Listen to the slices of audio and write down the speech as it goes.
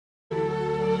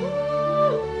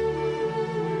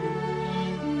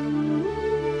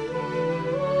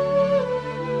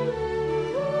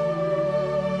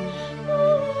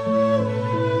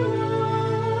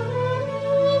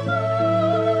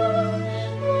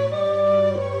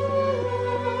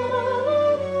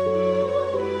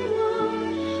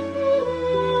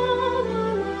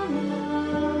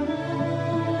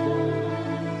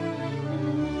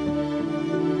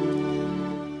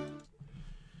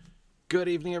Good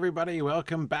evening, everybody.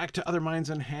 Welcome back to Other Minds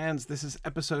and Hands. This is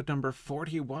episode number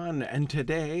 41, and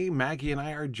today Maggie and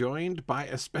I are joined by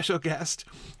a special guest,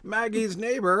 Maggie's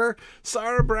neighbor,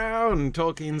 Sarah Brown,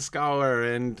 Tolkien scholar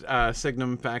and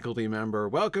Signum faculty member.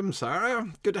 Welcome,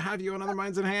 Sarah. Good to have you on Other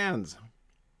Minds and Hands.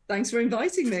 Thanks for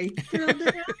inviting me. Thrilled to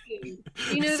have you.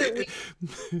 You know that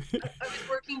I was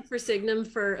working for Signum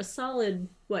for a solid,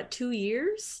 2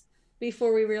 years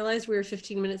before we realized we were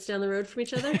 15 minutes down the road from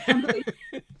each other.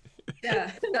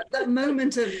 Yeah, that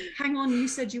moment of, hang on, you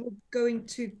said you were going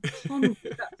to Clonmel.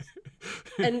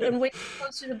 and we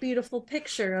posted a beautiful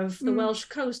picture of the Welsh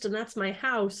coast, and that's my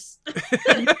house. So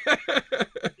during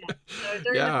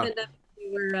the pandemic, we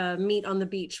were meet on the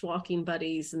beach, walking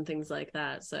buddies and things like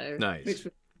that. So nice.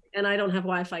 And I don't have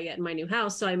Wi-Fi yet in my new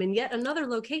house, so I'm in yet another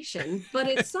location, but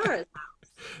it's Sarah's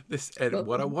house.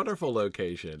 What a wonderful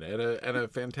location and a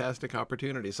fantastic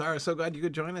opportunity. Sarah, so glad you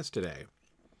could join us today.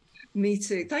 Me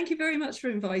too. Thank you very much for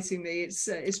inviting me.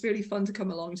 It's really fun to come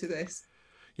along to this.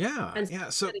 Yeah, and yeah.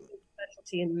 So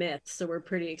specialty in myth, so we're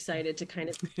pretty excited to kind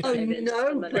of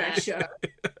no pressure.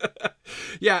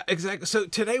 Yeah, exactly. So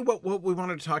today, what we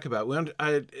wanted to talk about, we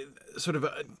wanted sort of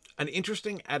an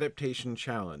interesting adaptation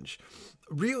challenge,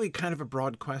 really kind of a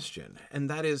broad question, and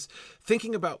that is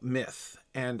thinking about myth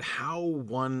and how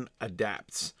one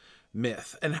adapts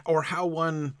myth or how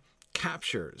one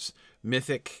captures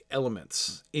mythic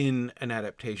elements in an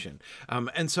adaptation.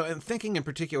 And so I'm thinking in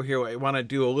particular here, I want to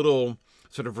do a little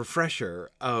sort of refresher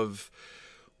of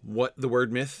what the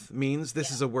word myth means.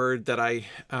 This is a word that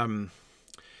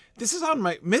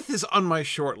myth is on my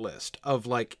short list of,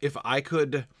 like, if I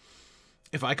could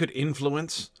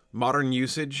influence modern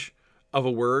usage of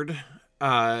a word,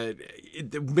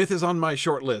 myth is on my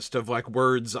short list of, like,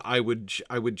 words I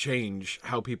would change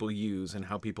how people use and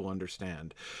how people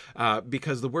understand,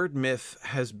 because the word myth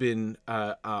has been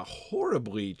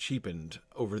horribly cheapened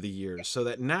over the years, so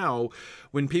that now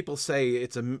when people say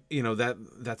it's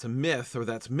that's a myth or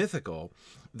that's mythical,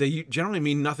 they generally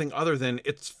mean nothing other than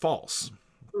it's false.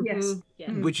 Yes.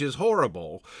 Which is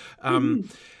horrible.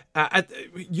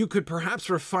 You could perhaps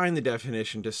refine the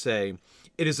definition to say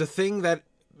it is a thing that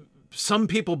some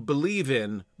people believe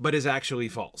in, but is actually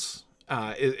false.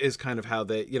 Is kind of how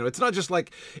they, it's not just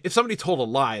like if somebody told a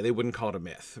lie, they wouldn't call it a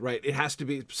myth, right? It has to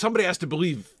be, somebody has to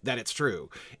believe that it's true,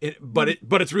 but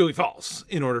it's really false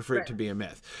in order for it to be a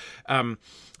myth.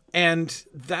 And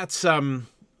that's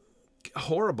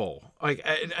horrible. Like,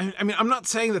 I mean, I'm not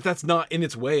saying that that's not in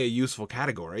its way a useful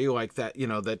category, like that,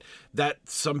 that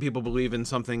some people believe in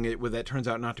something that turns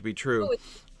out not to be true. Oh,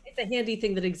 it's a handy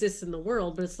thing that exists in the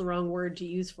world, but it's the wrong word to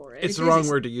use for it. It's the wrong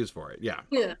word to use for it. Yeah.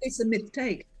 Yeah. It's a myth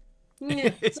take.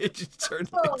 Yeah. It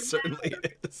certainly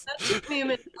is.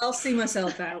 I'll see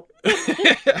myself out.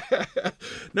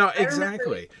 No,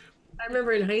 exactly. I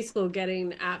remember in high school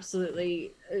getting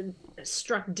absolutely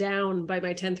struck down by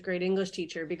my 10th grade English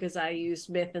teacher because I used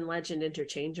myth and legend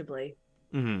interchangeably.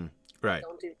 Mm-hmm. Right.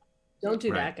 Don't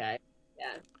do that, guy.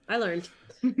 Yeah, I learned.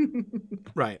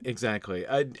 Right, exactly.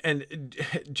 And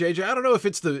JJ, I don't know if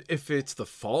it's the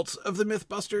fault of the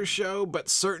Mythbusters show, but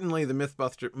certainly the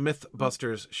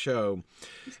Mythbusters show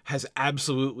has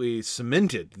absolutely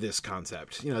cemented this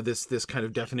concept. This kind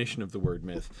of definition of the word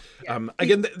myth. Yeah.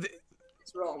 Again,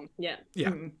 it's wrong. Yeah.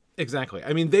 Yeah. Exactly.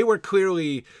 I mean, they were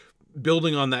clearly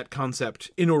building on that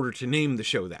concept in order to name the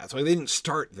show that. So they didn't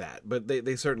start that, but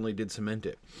they certainly did cement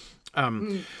it.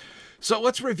 So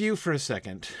let's review for a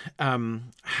second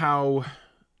how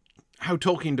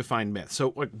Tolkien defined myth.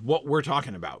 So, like, what we're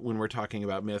talking about when we're talking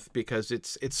about myth, because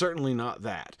it's certainly not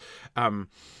that. And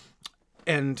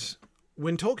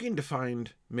when Tolkien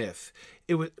defined myth,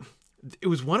 it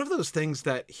was one of those things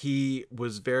that he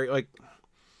was very, like,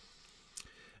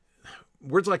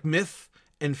 words like myth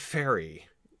and fairy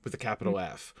with a capital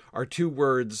F are two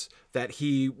words that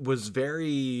he was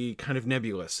very kind of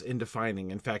nebulous in defining.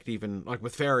 In fact, even like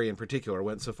with fairy in particular,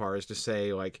 went so far as to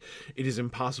say, like, it is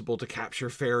impossible to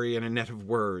capture fairy in a net of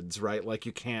words, right? Like,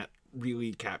 you can't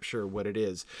really capture what it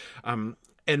is. And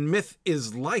myth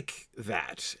is like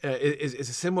that. Is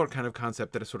a similar kind of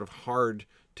concept that is sort of hard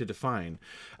to define.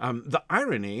 The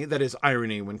irony, that is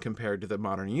irony when compared to the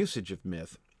modern usage of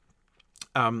myth,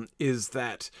 is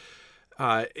that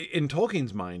in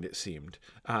Tolkien's mind, it seemed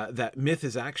that myth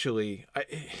is actually,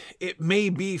 it may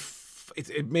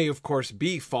of course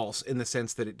be false in the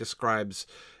sense that it describes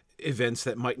events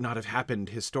that might not have happened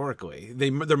historically. They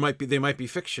might be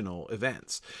fictional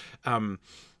events,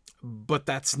 but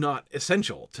that's not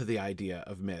essential to the idea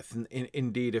of myth. And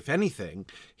indeed, if anything,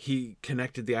 he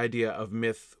connected the idea of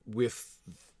myth with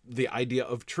the idea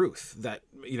of truth, that,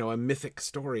 a mythic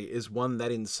story is one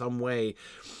that in some way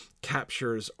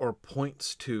captures or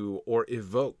points to or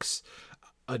evokes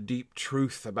a deep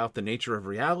truth about the nature of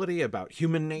reality, about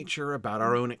human nature, about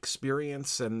our own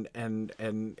experience, and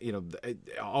you know,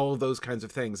 all of those kinds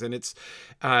of things. And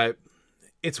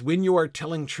it's when you are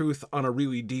telling truth on a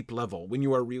really deep level, when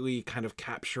you are really kind of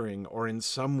capturing or in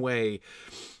some way,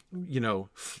 you know,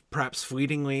 perhaps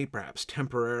fleetingly, perhaps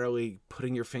temporarily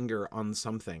putting your finger on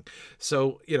something.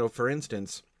 So, you know, for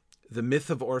instance, the myth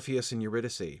of Orpheus and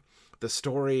Eurydice, the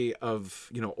story of,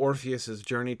 you know, Orpheus's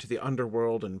journey to the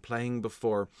underworld and playing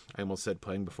before, I almost said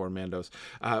playing before Mandos,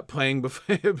 playing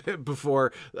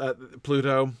before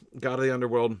Pluto, god of the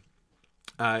underworld,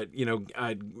 you know,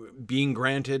 being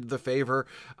granted the favor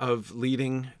of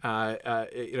leading,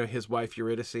 you know, his wife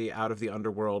Eurydice out of the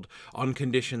underworld on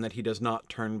condition that he does not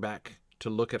turn back to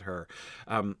look at her,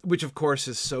 which of course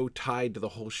is so tied to the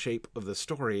whole shape of the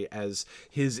story as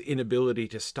his inability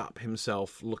to stop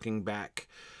himself looking back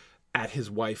at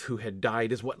his wife who had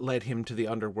died is what led him to the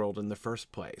underworld in the first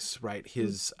place, right?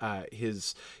 His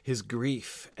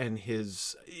grief and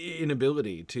his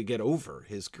inability to get over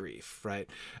his grief, right?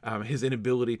 His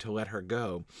inability to let her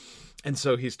go. And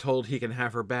so he's told he can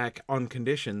have her back on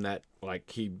condition that, like,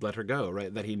 he let her go,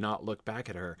 right? That he not look back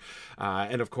at her.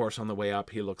 And of course, on the way up,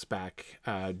 he looks back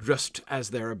just as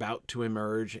they're about to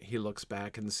emerge. He looks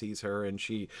back and sees her, and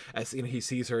she, as you know, he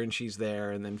sees her and she's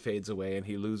there, and then fades away, and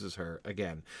he loses her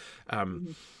again.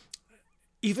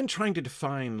 Even trying to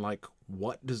define, like,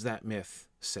 what does that myth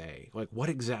say? Like, what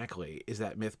exactly is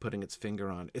that myth putting its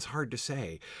finger on? It's hard to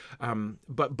say.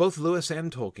 But both Lewis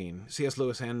and Tolkien, C.S.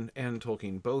 Lewis and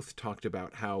Tolkien, both talked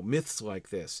about how myths like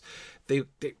this,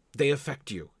 they affect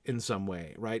you in some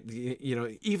way, right? You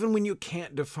know, even when you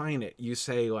can't define it, you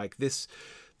say, like, this,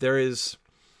 there is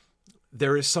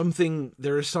something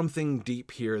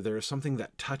deep here. There is something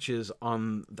that touches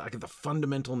on, like, the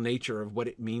fundamental nature of what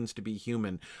it means to be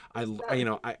human.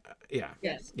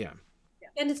 Yes. Yeah.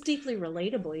 And it's deeply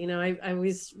relatable. You know, I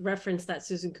always reference that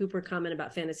Susan Cooper comment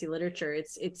about fantasy literature.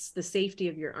 It's the safety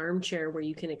of your armchair where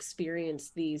you can experience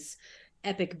these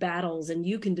epic battles and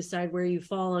you can decide where you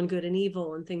fall on good and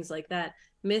evil and things like that.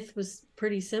 Myth was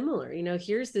pretty similar. You know,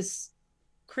 here's this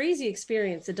crazy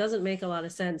experience that doesn't make a lot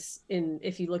of sense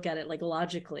if you look at it, like,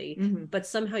 logically, but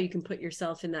somehow you can put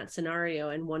yourself in that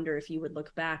scenario and wonder if you would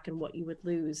look back and what you would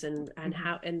lose and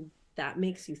how, and that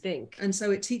makes you think. And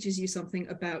so it teaches you something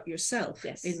about yourself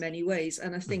in many ways.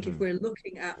 And I think if we're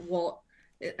looking at what,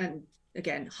 and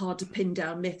again, hard to pin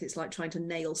down myth, it's like trying to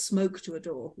nail smoke to a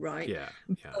door, right? Yeah.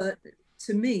 But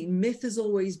to me, myth has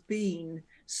always been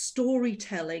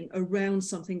storytelling around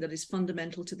something that is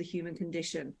fundamental to the human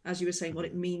condition. As you were saying, what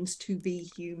it means to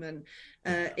be human.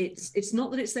 It's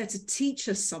not that it's there to teach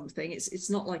us something. It's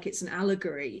not like it's an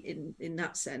allegory in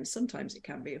that sense. Sometimes it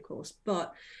can be, of course,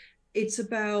 but it's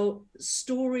about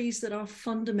stories that are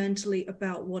fundamentally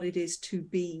about what it is to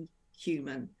be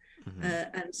human.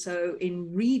 And so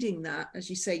in reading that, as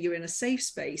you say, you're in a safe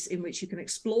space in which you can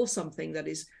explore something that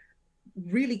is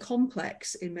really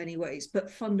complex in many ways,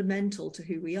 but fundamental to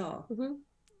who we are.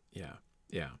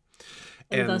 Yeah.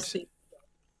 And thus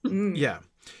yeah.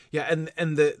 And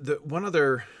the one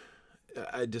other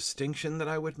distinction that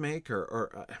I would make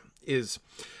is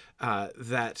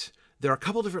that there are a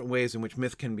couple different ways in which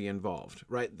myth can be involved,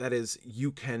 right? That is,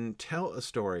 you can tell a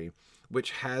story which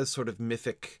has sort of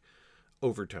mythic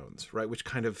overtones, right? Which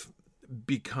kind of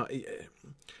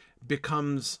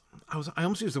becomes, I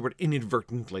almost use the word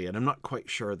inadvertently, and I'm not quite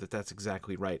sure that that's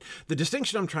exactly right. The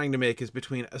distinction I'm trying to make is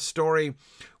between a story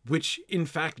which in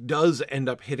fact does end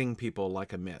up hitting people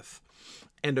like a myth,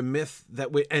 and a myth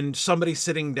and somebody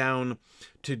sitting down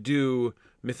to do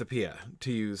mythopoeia,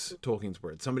 to use Tolkien's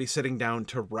word, somebody sitting down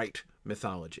to write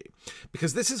mythology.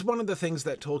 Because this is one of the things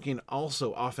that Tolkien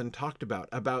also often talked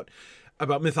about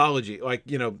mythology, like,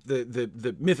 you know,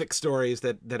 the mythic stories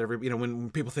that every, you know, when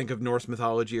people think of Norse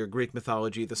mythology or Greek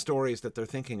mythology, the stories that they're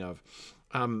thinking of,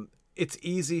 it's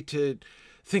easy to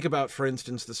think about, for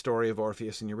instance, the story of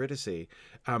Orpheus and Eurydice.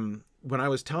 When I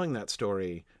was telling that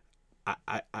story,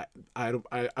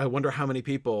 I wonder how many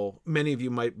of you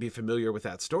might be familiar with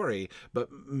that story, but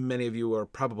many of you are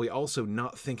probably also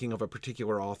not thinking of a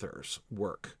particular author's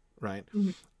work, right?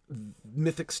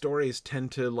 Mythic stories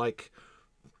tend to, like,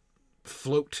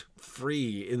 float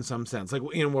free in some sense. Like,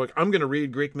 you know, like, I'm going to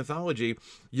read Greek mythology.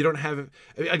 You don't have,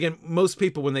 again, most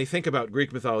people, when they think about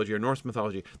Greek mythology or Norse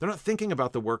mythology, they're not thinking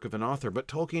about the work of an author, but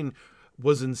Tolkien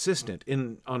was insistent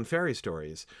on fairy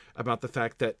stories about the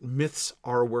fact that myths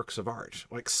are works of art.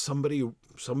 Like, somebody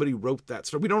wrote that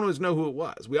story. We don't always know who it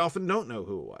was. We often don't know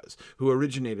who it was, who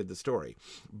originated the story,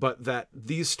 but that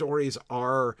these stories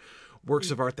are works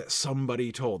of art that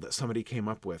somebody told, that somebody came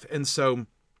up with. And so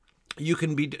you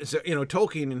can be, you know,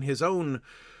 Tolkien in his own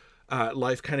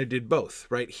life kind of did both,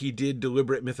 right? He did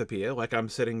deliberate mythopoeia, like I'm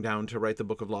sitting down to write the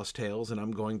Book of Lost Tales, and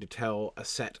I'm going to tell a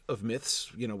set of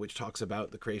myths, you know, which talks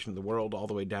about the creation of the world all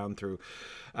the way down through,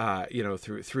 you know,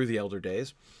 through the Elder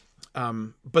Days.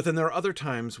 But then there are other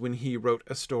times when he wrote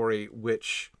a story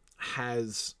which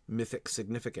has mythic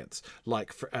significance,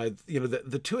 like for, you know,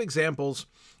 the two examples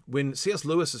when C.S.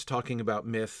 Lewis is talking about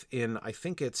myth in, I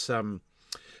think it's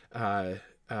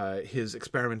his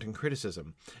Experiment in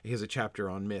Criticism. He has a chapter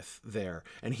on myth there,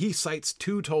 and he cites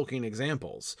two Tolkien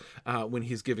examples when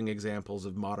he's giving examples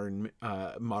of modern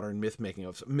myth making,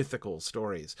 of mythical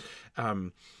stories.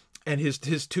 And his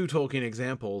two Tolkien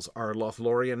examples are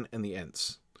Lothlorien and the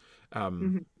Ents.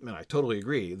 And I totally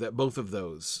agree that both of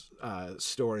those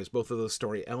stories, both of those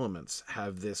story elements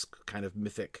have this kind of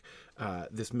mythic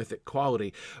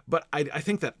quality. But I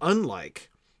think that unlike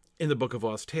in the Book of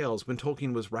Lost Tales, when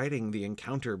Tolkien was writing the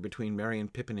encounter between Merry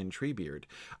and Pippin and Treebeard,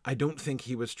 I don't think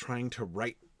he was trying to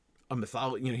write a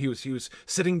mythology. You know, he was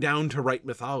sitting down to write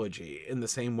mythology in the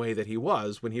same way that he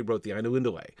was when he wrote the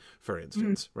Ainulindale, for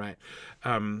instance, right?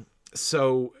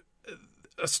 So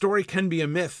a story can be a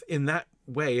myth in that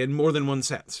way, in more than one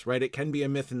sense, right? It can be a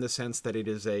myth in the sense that it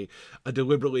is a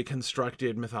deliberately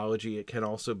constructed mythology. It can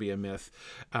also be a myth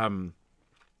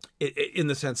in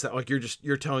the sense that, like,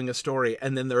 you're telling a story,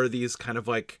 and then there are these kind of,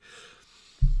 like,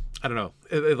 I don't know,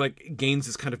 it like gains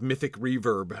this kind of mythic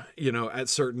reverb, you know, at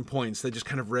certain points that just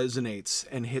kind of resonates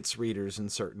and hits readers in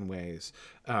certain ways.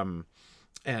 And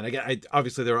again,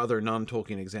 obviously there are other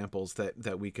non-Tolkien examples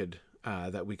that we could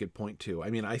point to.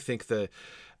 I mean, I think the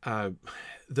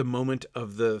moment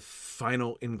of the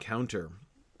final encounter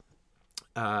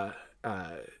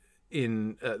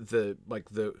in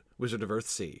the Wizard of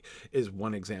Earthsea is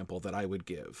one example that I would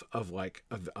give of like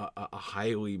a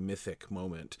highly mythic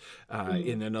moment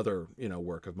in another, you know,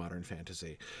 work of modern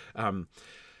fantasy.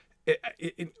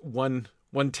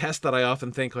 One test that I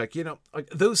often think, like, you know, like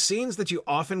those scenes that you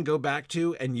often go back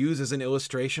to and use as an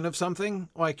illustration of something,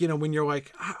 like, you know, when you're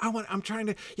like, I'm trying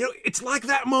to, you know, it's like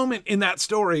that moment in that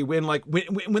story when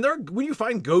you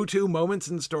find go-to moments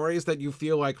in stories that you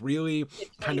feel like really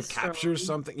kind of captures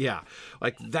something. Yeah.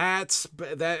 Like that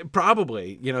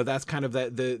probably, you know, that's kind of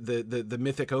the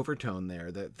mythic overtone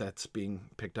there that's being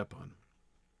picked up on.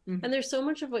 And there's so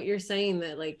much of what you're saying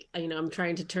that, like, you know, I'm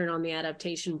trying to turn on the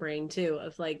adaptation brain too,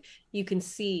 of like, you can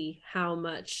see how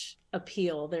much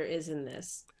appeal there is in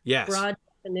this. Yes. Broad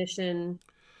definition,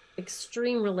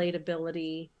 extreme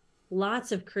relatability,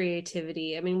 lots of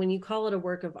creativity. I mean, when you call it a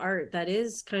work of art, that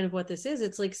is kind of what this is.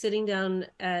 It's like sitting down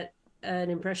at an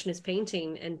impressionist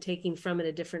painting and taking from it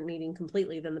a different meaning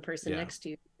completely than the person next to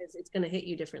you, because it's going to hit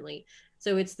you differently.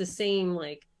 So it's the same,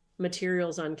 like,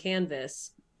 materials on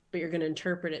canvas, but you're going to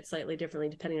interpret it slightly differently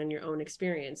depending on your own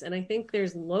experience. And I think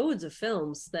there's loads of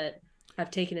films that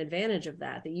have taken advantage of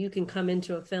that you can come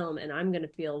into a film and I'm going to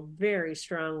feel very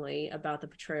strongly about the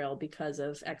portrayal because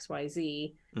of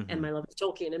XYZ and my love of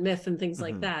Tolkien and myth and things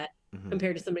like that,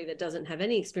 compared to somebody that doesn't have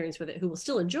any experience with it, who will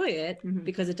still enjoy it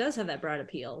because it does have that broad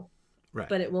appeal,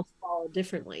 but it will fall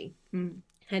differently.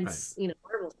 Hence, you know,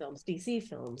 Marvel films, DC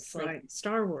films, like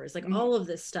Star Wars, like all of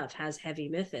this stuff has heavy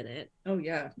myth in it. Oh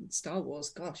yeah, Star Wars,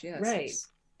 gosh, yes. Right.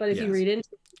 But if you read into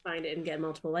it, you find it and get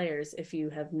multiple layers. If you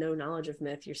have no knowledge of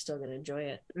myth, you're still going to enjoy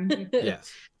it.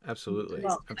 Yes, absolutely.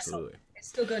 Well, absolutely. It's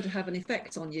still going to have an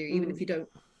effect on you, even if you don't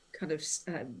kind of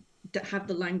have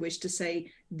the language to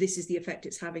say, this is the effect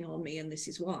it's having on me and this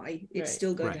is why. It's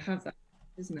still going to have that,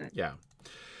 isn't it? Yeah.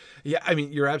 Yeah, I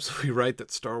mean, you're absolutely right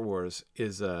that Star Wars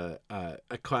is a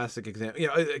classic example. You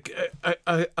know,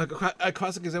 a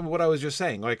classic example of what I was just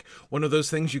saying. Like, one of those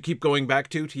things you keep going back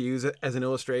to use it as an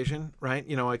illustration, right?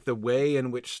 You know, like the way in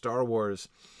which Star Wars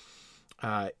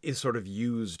is sort of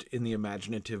used in the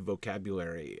imaginative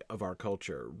vocabulary of our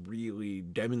culture really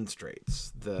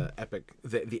demonstrates the epic.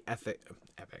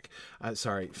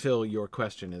 Sorry, Phil, your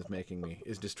question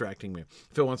is distracting me.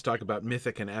 Phil wants to talk about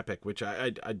mythic and epic, which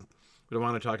I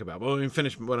want to talk about. Well, let me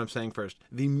finish what I'm saying first.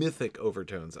 The mythic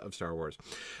overtones of Star Wars.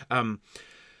 I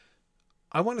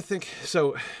want to think.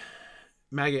 So,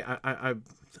 Maggie, I'd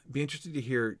be interested to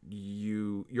hear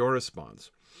your response.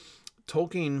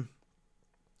 Tolkien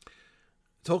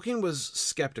was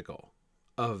skeptical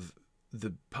of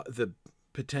the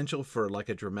potential for like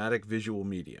a dramatic visual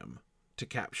medium to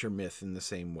capture myth in the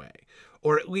same way,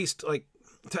 or at least like.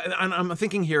 I'm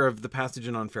thinking here of the passage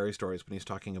in On Fairy Stories when he's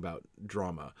talking about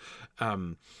drama.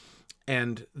 And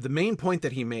the main point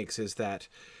that he makes is that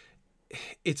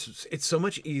it's so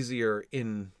much easier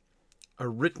in a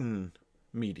written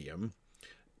medium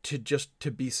to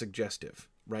be suggestive,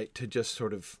 right? To just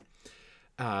sort of,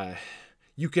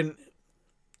 you can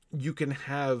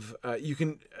have you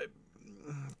can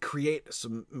create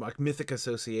some like mythic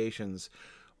associations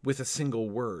with a single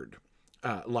word,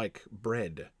 like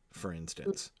bread, for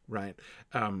instance, right?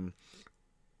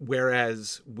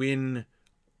 Whereas when,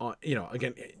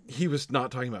 again, he was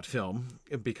not talking about film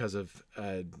because of,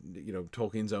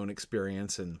 Tolkien's own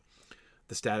experience and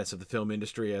the status of the film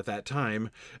industry at that time.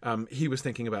 He was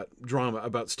thinking about drama,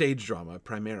 about stage drama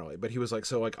primarily. But he was like,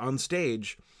 so like on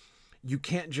stage, you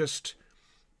can't just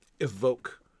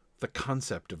evoke the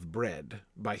concept of bread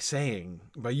by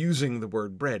using the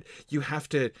word bread. You have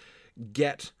to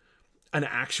get an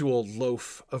actual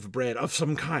loaf of bread of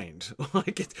some kind.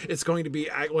 Like it's going to be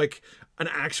like an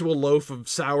actual loaf of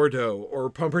sourdough or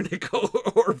pumpernickel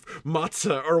or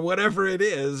matzah or whatever it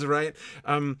is, right?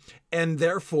 And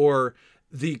therefore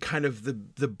the kind of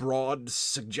the broad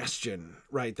suggestion,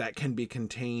 right, that can be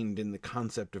contained in the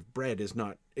concept of bread it's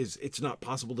not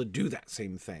possible to do that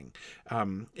same thing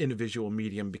in a visual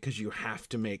medium, because you have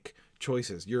to make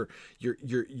choices. The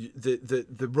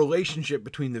relationship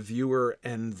between the viewer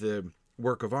and the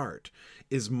work of art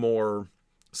is more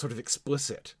sort of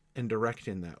explicit and direct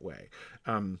in that way.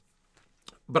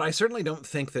 But I certainly don't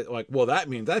think that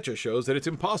that just shows that it's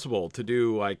impossible to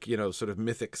do sort of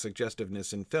mythic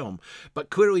suggestiveness in film. But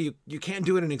clearly you can't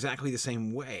do it in exactly the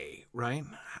same way, right?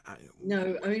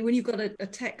 No, I mean, when you've got a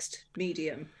text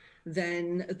medium,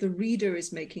 then the reader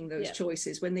is making those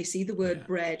choices. When they see the word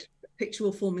bread, a picture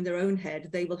will form in their own head.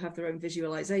 They will have their own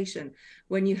visualization.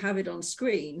 When you have it on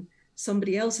screen,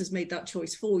 somebody else has made that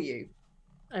choice for you.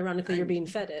 Ironically, you're being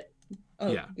fed it.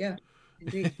 Oh, yeah,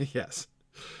 indeed. Yes.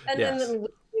 And then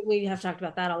we have talked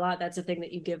about that a lot. That's a thing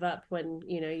that you give up when,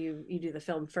 you do the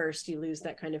film first. You lose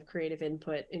that kind of creative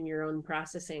input in your own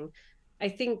processing. I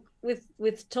think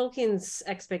with Tolkien's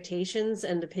expectations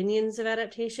and opinions of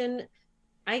adaptation,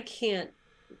 I can't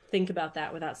think about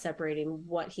that without separating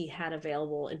what he had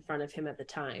available in front of him at the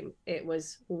time. It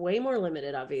was way more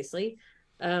limited, obviously.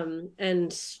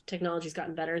 And technology's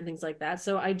gotten better and things like that.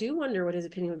 So I do wonder what his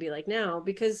opinion would be like now,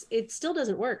 because it still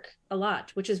doesn't work a lot,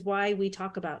 which is why we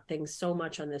talk about things so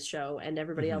much on this show and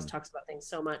everybody else talks about things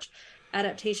so much.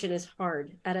 Adaptation is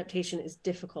hard. Adaptation is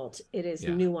difficult. It is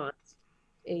nuanced.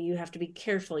 You have to be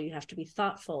careful. You have to be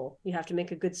thoughtful. You have to make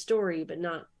a good story, but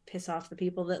not piss off the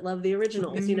people that love the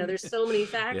originals. There's so many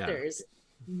factors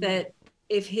that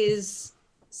if his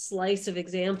slice of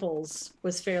examples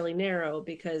was fairly narrow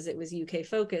because it was UK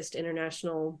focused,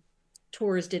 international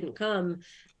tours didn't come,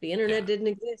 the internet didn't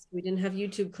exist, we didn't have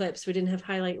YouTube clips, we didn't have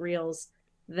highlight reels,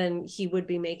 then he would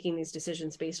be making these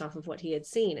decisions based off of what he had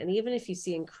seen. And even if you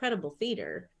see incredible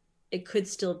theater, it could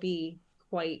still be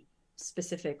quite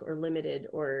specific or limited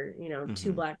or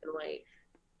too black and white.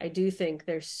 I do think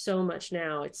there's so much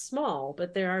now. It's small,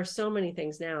 but there are so many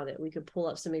things now that we could pull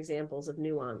up some examples of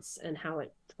nuance and how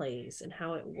it plays and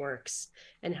how it works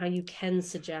and how you can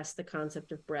suggest the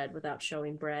concept of bread without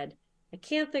showing bread. I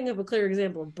can't think of a clear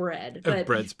example of bread. Of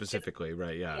bread specifically,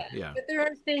 right? Yeah. But there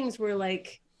are things where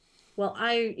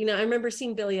I remember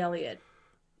seeing Billy Elliot.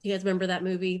 You guys remember that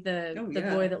movie, the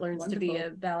boy that learns to be a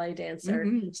ballet dancer?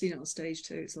 I've seen it on stage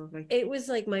too. It's lovely. It was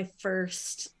like my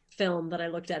first film that I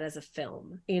looked at as a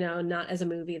film, not as a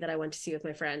movie that I went to see with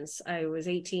my friends. I was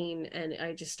 18 and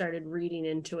I just started reading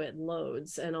into it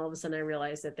loads. And all of a sudden I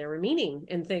realized that there were meaning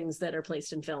in things that are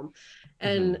placed in film.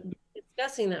 And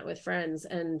discussing that with friends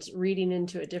and reading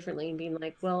into it differently and being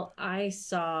like, well, I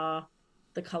saw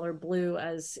the color blue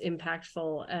as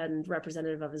impactful and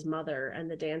representative of his mother,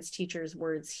 and the dance teacher's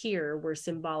words here were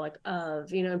symbolic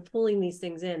of, and pulling these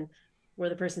things in where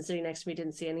the person sitting next to me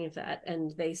didn't see any of that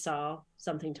and they saw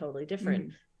something totally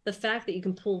different. The fact that you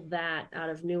can pull that out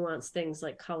of nuanced things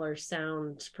like color,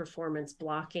 sound, performance,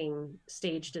 blocking,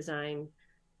 stage design,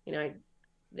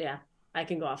 I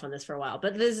can go off on this for a while,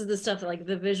 but this is the stuff that, like,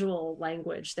 the visual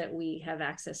language that we have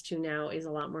access to now is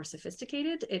a lot more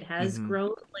sophisticated. It has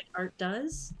grown like art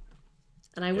does.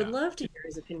 And I would love to hear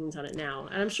his opinions on it now.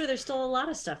 And I'm sure there's still a lot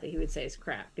of stuff that he would say is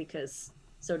crap, because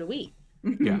so do we.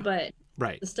 Yeah. But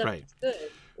the stuff that's good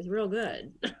is real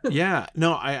good. Yeah.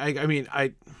 No, I mean,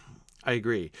 I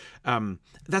agree.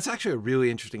 That's actually a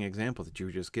really interesting example that you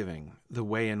were just giving, the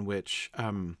way in which,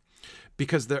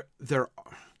 because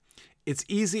it's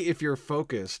easy if you're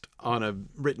focused on a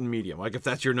written medium, like if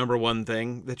that's your number one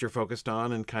thing that you're focused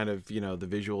on, and kind of, the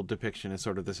visual depiction is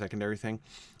sort of the secondary thing.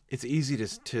 It's easy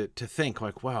to think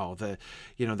like, wow,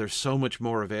 there's so much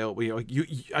more available.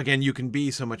 You can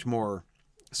be so much more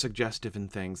suggestive in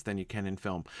things than you can in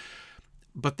film.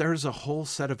 But there's a whole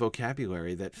set of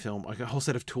vocabulary that film, like a whole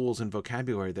set of tools and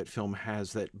vocabulary that film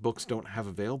has that books don't have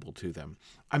available to them.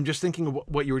 I'm just thinking of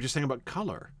what you were just saying about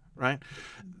color, right?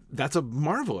 That's a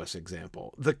marvelous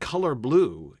example. The color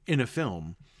blue in a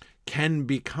film can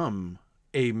become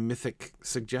a mythic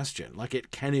suggestion. Like,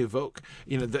 it can evoke,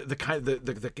 you know,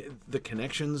 the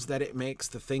connections that it makes,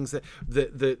 the things that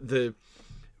the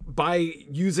by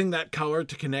using that color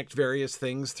to connect various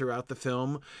things throughout the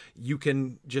film, you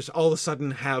can just all of a sudden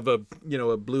have a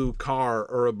blue car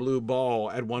or a blue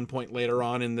ball at one point later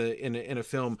on in a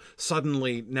film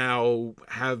suddenly now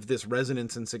have this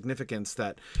resonance and significance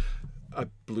that a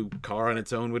blue car on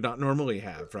its own would not normally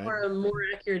have, right? Or a more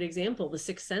accurate example, The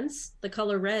Sixth Sense, the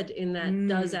color red in that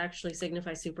does actually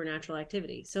signify supernatural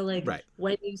activity. So like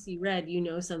when you see red, you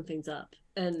know something's up.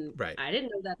 And I didn't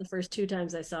know that the first 2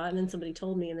 times I saw it, and then somebody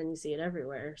told me, and then you see it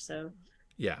everywhere. So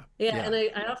yeah. And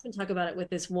I often talk about it with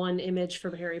this one image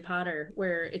from Harry Potter,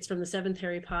 where it's from the 7th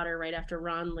Harry Potter, right after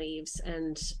Ron leaves,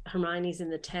 and Hermione's in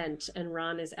the tent, and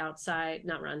Harry's outside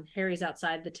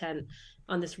the tent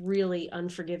on this really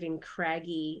unforgiving,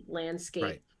 craggy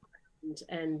landscape,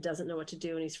 and doesn't know what to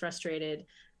do, and he's frustrated.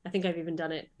 I think I've even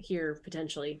done it here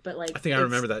potentially, but like, I think I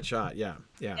remember that shot. Yeah.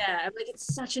 I'm like,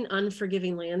 it's such an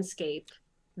unforgiving landscape.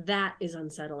 That is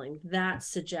unsettling. That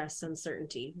suggests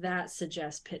uncertainty. That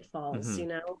suggests pitfalls. You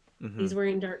know, he's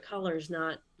wearing dark colors,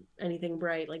 not anything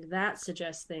bright. Like, that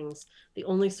suggests things. The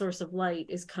only source of light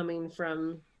is coming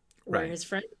from where his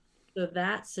friend. So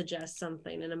that suggests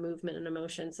something, and a movement and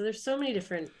emotion. So there's so many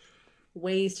different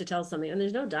ways to tell something, and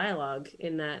there's no dialogue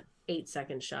in that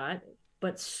 8-second shot,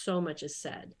 but so much is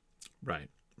said. Right.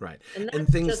 And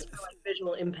that's things just for, like,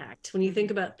 visual impact. When you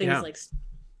think about things like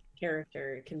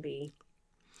character, it can be.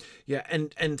 Yeah,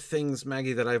 and things,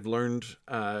 Maggie, that I've learned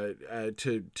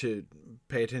to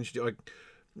pay attention to, like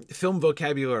film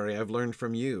vocabulary I've learned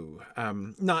from you.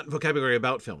 Not vocabulary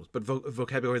about films, but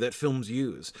vocabulary that films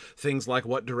use. Things like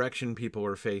what direction people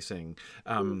are facing.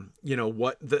 You know,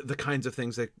 what the kinds of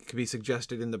things that could be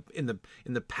suggested in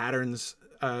the patterns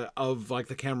of, like,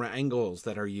 the camera angles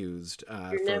that are used.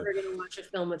 You're never going to watch a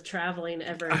film with traveling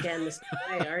ever again this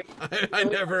way, are you? I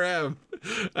never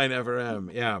am.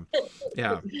 Yeah.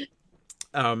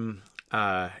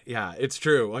 It's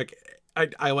true. Like,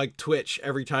 I like twitch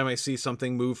every time I see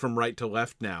something move from right to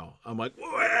left now. I'm like,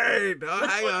 wait,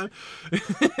 hang on.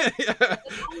 It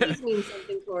always means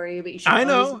something for you, but you should I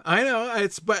know.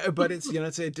 It's but it's, you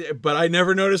know, but I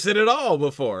never noticed it at all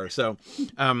before. So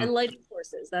and lighting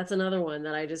sources, that's another one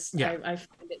that I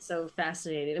find it so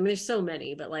fascinating. I mean, there's so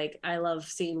many, but like, I love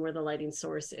seeing where the lighting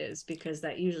source is, because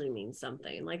that usually means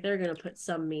something. Like, they're going to put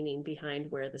some meaning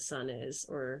behind where the sun is,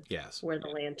 or where the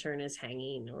lantern is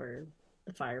hanging, or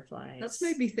the fireflies. That's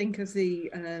made me think of the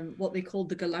what they called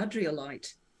the Galadriel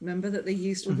light. Remember that they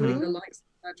used to bring the lights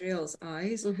in Galadriel's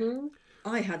eyes?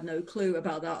 I had no clue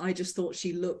about that. I just thought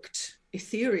she looked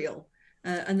ethereal.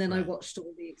 And then I watched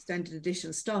all the extended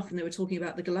edition stuff, and they were talking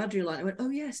about the Galadriel light. I went, oh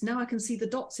yes, now I can see the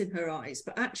dots in her eyes.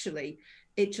 But actually,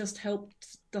 it just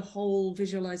helped the whole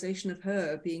visualization of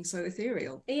her being so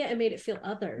ethereal. Yeah, it made it feel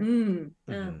other. And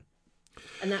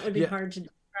that would be hard to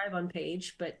describe on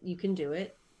page, but you can do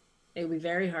it. It would be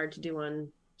very hard to do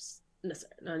on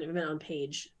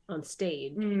page, on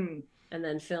stage, and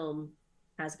then film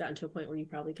has gotten to a point where you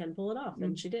probably can pull it off,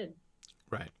 and she did.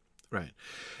 Right,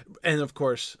 and of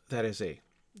course that is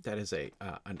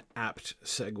an apt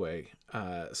segue,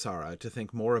 Sarah, to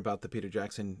think more about the Peter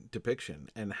Jackson depiction,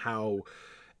 and how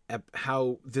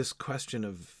this question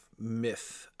of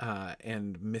myth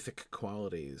and mythic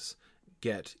qualities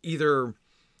get either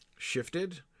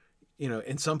shifted, you know,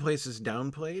 in some places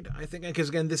downplayed, I think, because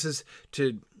again, this is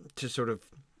to sort of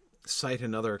cite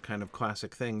another kind of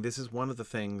classic thing. This is one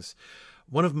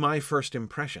of my first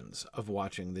impressions of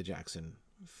watching the Jackson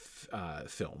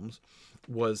films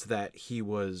was that he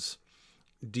was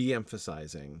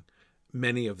de-emphasizing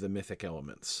many of the mythic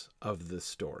elements of the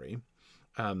story.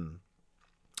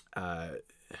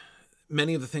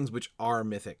 Many of the things which are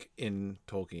mythic in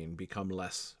Tolkien become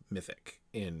less mythic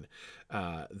in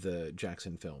the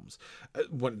Jackson films.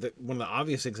 One of the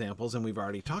obvious examples, and we've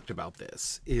already talked about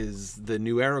this, is the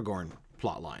new Aragorn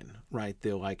plotline, right? The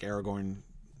Aragorn,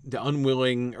 the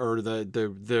unwilling or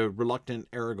the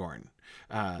reluctant Aragorn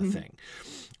thing,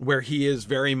 where he is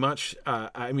very much.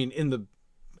 I mean, in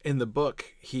the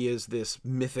book, he is this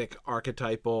mythic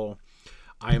archetypal.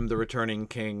 I am the returning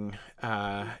king,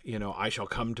 I shall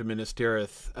come to Minas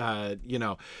Tirith,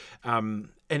 and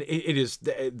it is,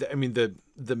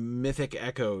 the mythic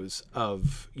echoes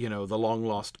of, the long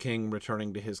lost king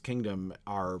returning to his kingdom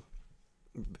are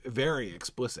very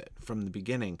explicit from the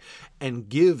beginning, and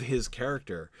give his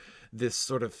character this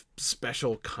sort of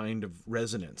special kind of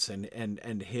resonance,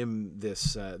 and him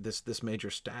this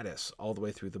major status all the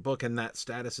way through the book. And that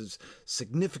status is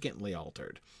significantly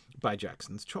altered by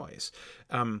Jackson's choice.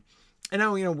 And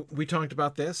now, you know, we talked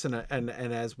about this, and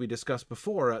as we discussed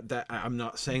before, that I'm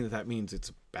not saying that means it's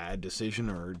a bad decision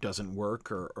or doesn't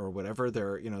work or whatever.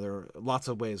 There are lots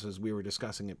of ways, as we were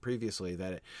discussing it previously,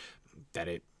 that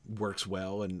it works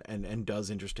well and does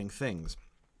interesting things.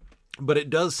 But it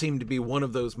does seem to be one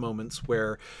of those moments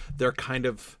where they're kind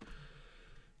of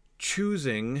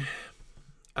choosing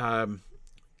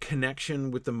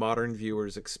connection with the modern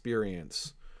viewer's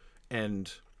experience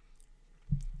and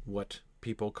what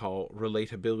people call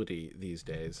relatability these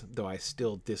days, though I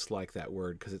still dislike that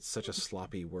word because it's such a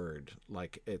sloppy word.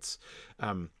 Like, it's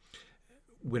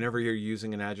whenever you're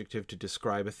using an adjective to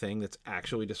describe a thing that's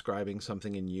actually describing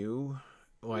something in you,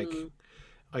 like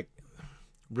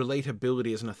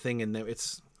relatability isn't a thing, and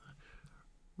it's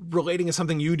relating is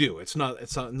something you do. It's not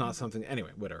something,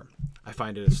 anyway, whatever. I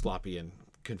find it a sloppy and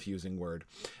confusing word.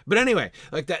 But anyway,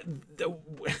 like that,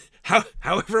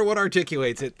 however one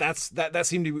articulates it, that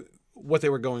seemed to be what they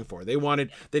were going for. They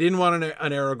didn't want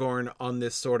an Aragorn on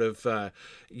this sort of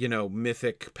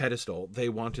mythic pedestal. They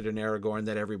wanted an Aragorn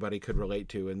that everybody could relate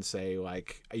to and say,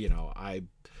 like, you know, I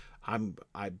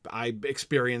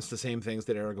experience the same things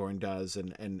that Aragorn does,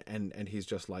 and he's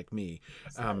just like me.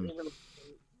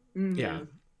 Yeah.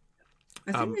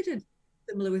 I think they did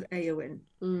similar with Éowyn.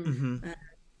 Mm-hmm.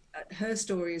 Her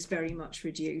story is very much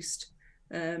reduced.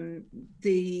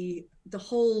 The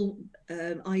whole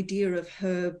idea of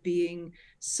her being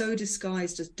so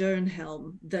disguised as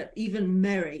Dernhelm that even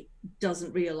Merry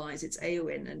doesn't realize it's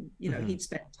Éowyn, and you know, he'd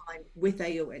spent time with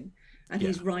Éowyn, and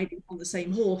he's riding on the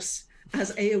same horse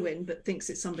as Éowyn, but thinks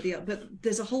it's somebody else. But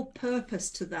there's a whole purpose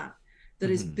to that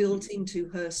is built into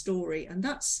her story, and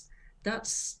that's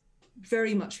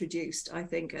very much reduced, I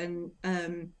think. And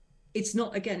it's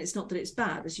not that it's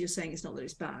bad, as you're saying, it's not that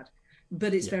it's bad,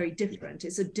 but it's very different.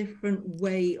 It's a different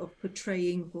way of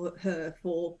portraying her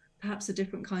for perhaps a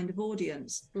different kind of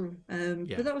audience.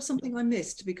 But that was something I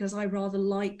missed, because I rather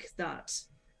like that,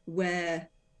 where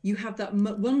you have that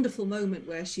wonderful moment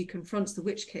where she confronts the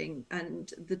Witch King,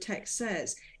 and the text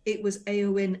says it was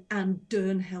Éowyn and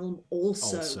Dernhelm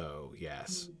also. Also,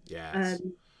 yes.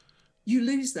 You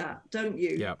lose that, don't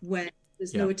you? Yeah. When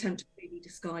there's no attempt to really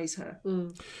disguise her.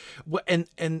 Well, and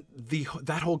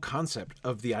that whole concept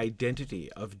of the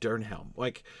identity of Dernhelm,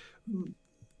 like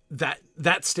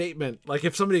that statement, like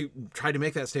if somebody tried to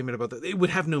make that statement about that, it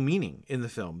would have no meaning in the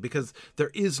film, because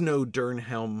there is no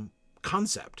Dernhelm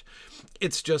concept.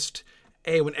 It's just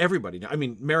when everybody, I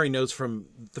mean, Merry knows from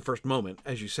the first moment,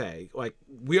 as you say, like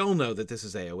we all know that this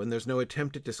is Éowyn. There's no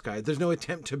attempt at disguise. There's no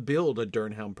attempt to build a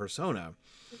Dernhelm persona,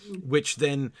 which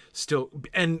then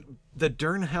and the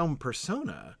Dernhelm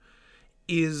persona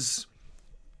is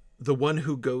the one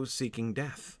who goes seeking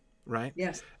death, right?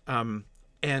 Yes.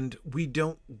 And we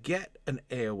don't get an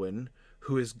Éowyn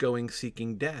who is going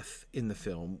seeking death in the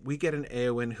film. We get an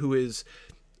Éowyn who is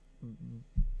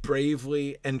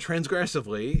bravely and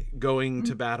transgressively going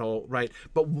to battle, right?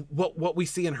 But what we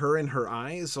see in her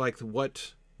eyes, like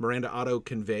what Miranda Otto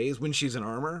conveys when she's in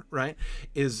armor, right,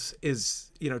 is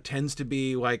tends to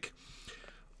be like,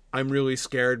 I'm really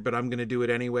scared, but I'm going to do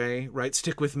it anyway, right?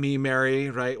 Stick with me,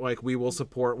 Merry, right? Like, we will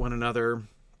support one another.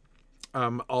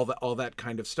 All that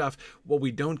kind of stuff. What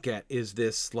we don't get is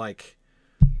this, like,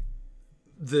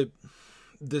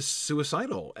 this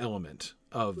suicidal element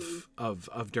of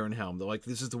Dernhelm. Like,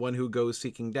 this is the one who goes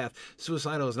seeking death.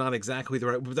 Suicidal is not exactly the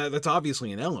right. That's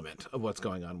obviously an element of what's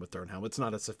going on with Dernhelm. It's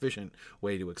not a sufficient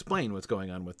way to explain what's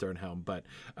going on with Dernhelm, but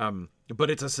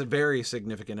it's a very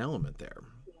significant element there.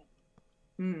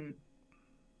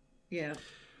 Yeah.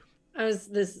 I was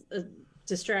this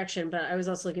distraction, but I was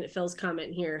also looking at Phil's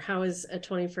comment here. How is a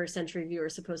 21st century viewer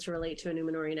supposed to relate to a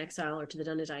Númenórean exile or to the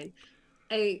Dunedain?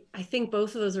 I think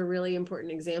both of those are really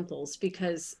important examples,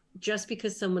 because just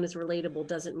because someone is relatable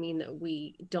doesn't mean that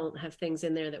we don't have things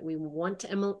in there that we want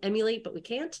to emulate, but we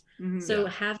can't. So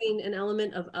having an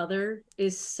element of other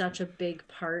is such a big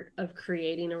part of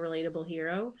creating a relatable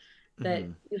hero, that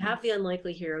you have the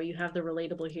unlikely hero, you have the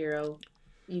relatable hero.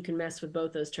 You can mess with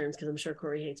both those terms, because I'm sure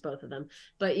Corey hates both of them,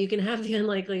 but you can have the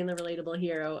unlikely and the relatable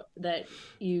hero that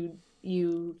you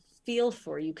feel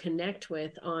for, you connect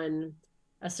with on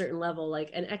a certain level. Like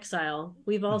an exile,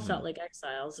 we've all felt like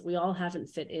exiles. We all haven't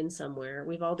fit in somewhere.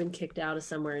 We've all been kicked out of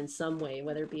somewhere in some way,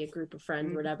 whether it be a group of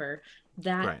friends, whatever.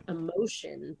 That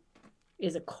emotion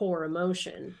is a core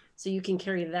emotion. So you can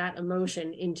carry that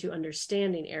emotion into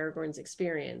understanding Aragorn's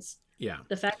experience. Yeah.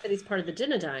 The fact that he's part of the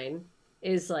Dunedain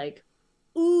is like,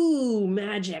 ooh,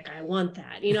 magic, I want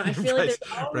that. You know, I feel like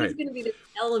there's always going to be this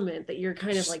element that you're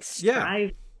kind of like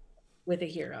strive with a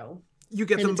hero. You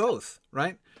get them both,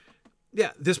 right?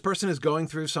 yeah, this person is going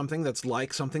through something that's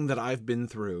like something that I've been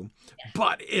through,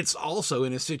 but it's also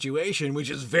in a situation which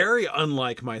is very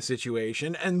unlike my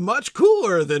situation and much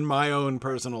cooler than my own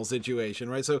personal situation,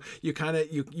 right? So you kind of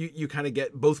you kind of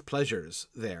get both pleasures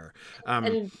there.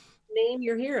 And name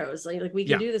your heroes. Like we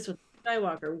can do this with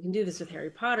Skywalker, we can do this with Harry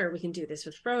Potter, we can do this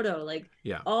with Frodo. Like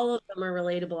all of them are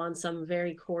relatable on some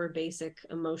very core, basic,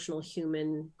 emotional,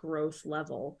 human growth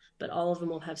level, but all of them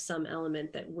will have some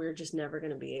element that we're just never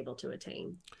going to be able to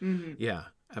attain. Mm-hmm. Yeah,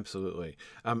 absolutely.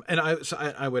 And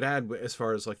I would add, as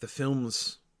far as like the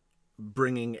films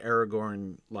bringing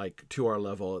Aragorn like to our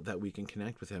level that we can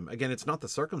connect with him. Again, it's not the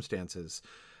circumstances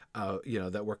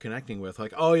that we're connecting with,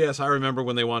 like, oh yes, I remember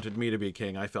when they wanted me to be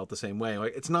king, I felt the same way.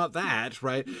 Like, it's not that,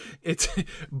 right? It's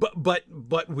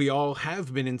but we all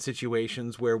have been in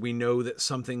situations where we know that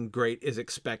something great is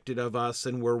expected of us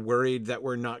and we're worried that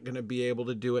we're not going to be able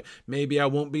to do it. Maybe I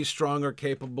won't be strong or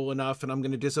capable enough and I'm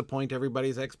going to disappoint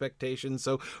everybody's expectations.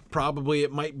 So probably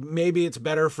maybe it's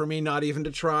better for me not even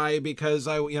to try, because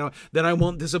then I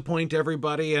won't disappoint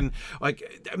everybody. And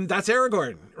like, that's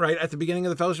Aragorn, right? At the beginning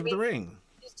of the Fellowship of the Ring.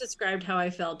 Described how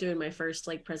I felt doing my first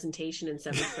like presentation in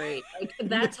 7th grade. Like,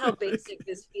 that's how basic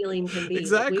this feeling can be.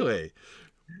 Exactly.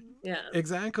 Yeah.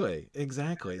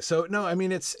 Exactly. So no, I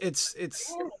mean it's exactly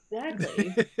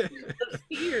the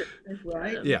fear,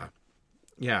 right?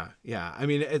 Yeah. I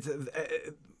mean, it's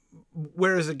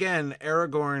whereas again,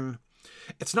 Aragorn.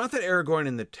 It's not that Aragorn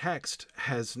in the text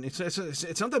has.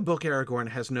 It's not that book Aragorn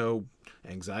has no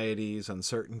anxieties,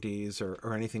 uncertainties,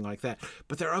 or anything like that.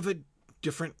 But they're of a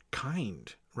different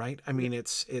kind, right? I mean, even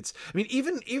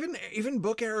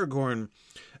book Aragorn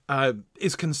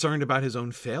is concerned about his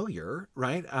own failure,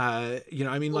 right? I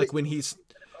mean, like when he's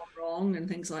wrong and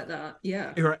things like that.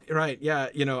 Yeah. Right. Yeah.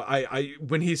 I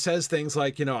when he says things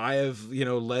like, I have,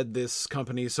 led this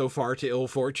company so far to ill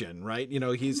fortune, right?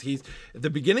 He's at the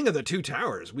beginning of the Two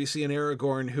Towers, we see an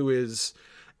Aragorn who is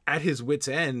at his wit's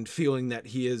end, feeling that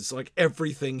he is like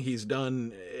everything he's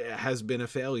done has been a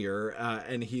failure,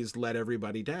 and he's let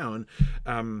everybody down.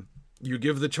 You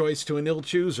give the choice to an ill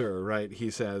chooser, right?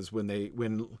 He says when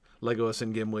Legolas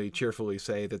and Gimli cheerfully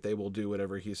say that they will do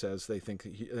whatever he says he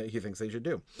thinks they should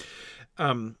do.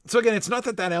 So again, it's not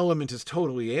that element is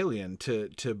totally alien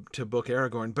to book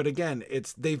Aragorn, but again,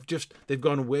 they've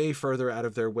gone way further out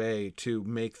of their way to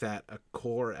make that a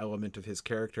core element of his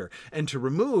character, and to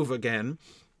remove again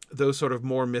those sort of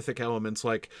more mythic elements,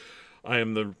 like I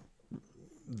am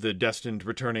the destined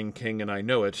returning king and I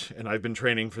know it, and I've been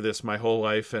training for this my whole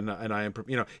life, and I am,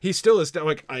 he still is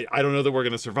like, I don't know that we're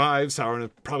going to survive. Sauron is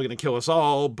probably going to kill us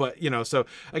all, but so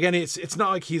again, it's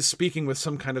not like he's speaking with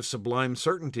some kind of sublime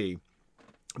certainty,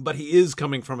 but he is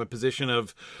coming from a position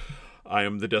of I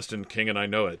am the destined king and I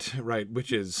know it, right?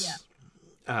 Which is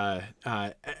but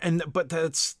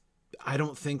that's, I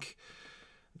don't think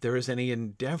there is any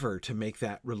endeavor to make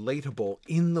that relatable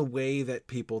in the way that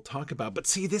people talk about. But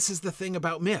see, this is the thing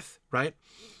about myth, right?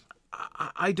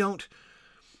 I don't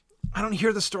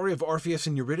hear the story of Orpheus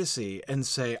and Eurydice and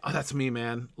say, oh, that's me,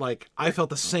 man. Like, I felt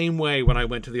the same way when I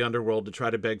went to the underworld to try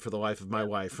to beg for the life of my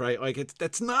wife, right? Like,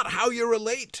 that's not how you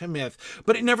relate to myth,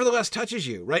 but it nevertheless touches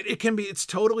you, right? It's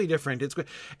totally different.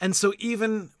 And so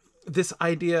even this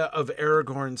idea of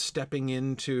Aragorn stepping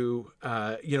into,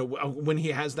 when he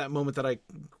has that moment that I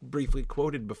briefly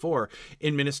quoted before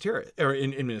in Minas Tirith, or in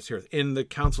Minas Tirith, in the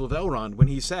Council of Elrond, when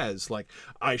he says, like,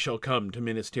 I shall come to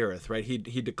Minas Tirith, right? He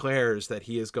declares that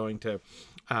he is going to,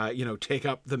 take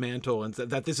up the mantle, and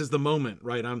that this is the moment,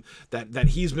 right? That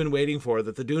he's been waiting for,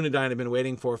 that the Dunedain have been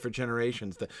waiting for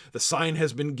generations. The sign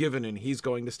has been given, and he's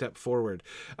going to step forward.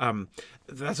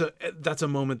 That's a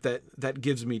moment that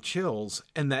gives me chills,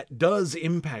 and that does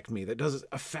impact me, that does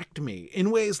affect me in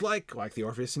ways like the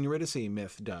Orpheus and Eurydice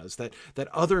myth does, that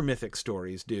other mythic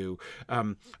stories do.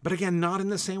 But again, not in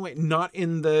the same way, not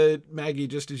in the, Maggie,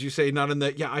 just as you say, not in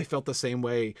the, I felt the same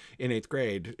way in 8th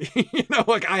grade.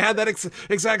 Like I had that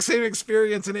exact same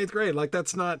experience in 8th grade. Like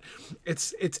that's not,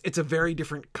 it's a very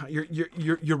different,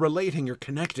 you're relating, you're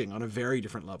connecting on a very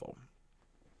different level.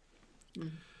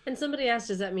 And somebody asked,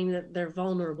 does that mean that they're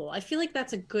vulnerable? I feel like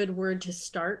that's a good word to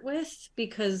start with,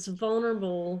 because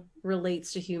vulnerable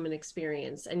relates to human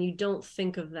experience, and you don't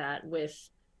think of that with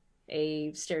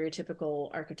a stereotypical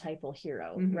archetypal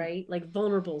hero, right? Like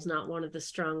vulnerable is not one of the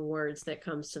strong words that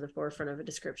comes to the forefront of a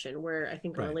description, where I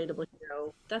think a relatable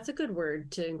hero, that's a good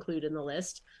word to include in the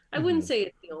list. I wouldn't say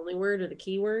it's the only word or the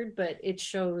key word, but it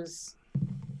shows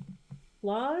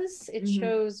flaws, it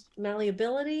shows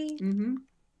malleability.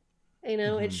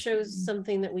 It shows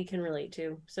something that we can relate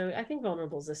to. So I think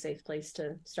vulnerable is a safe place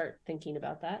to start thinking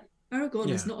about that. Aragorn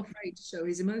is not afraid to show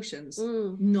his emotions.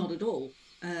 Not at all.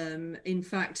 In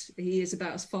fact, he is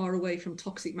about as far away from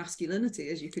toxic masculinity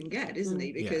as you can get, isn't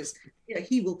he? Because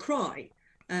he will cry.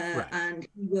 And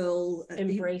he will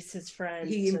embrace his friends.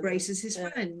 He embraces his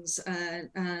friends,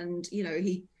 and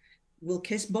he will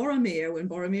kiss Boromir when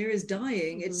Boromir is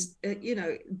dying. It's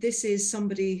this is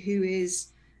somebody who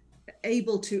is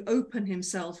able to open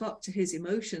himself up to his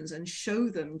emotions and show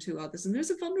them to others, and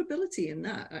there's a vulnerability in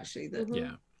that, actually, that we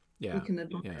can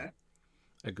admire.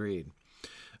 Agreed.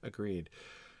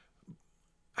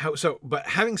 But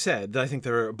having said that, I think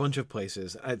there are a bunch of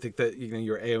places. I think that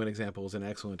your Eowyn example is an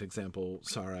excellent example,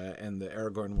 Sarah, and the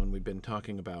Aragorn one we've been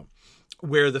talking about,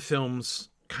 where the films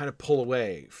kind of pull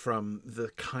away from the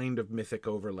kind of mythic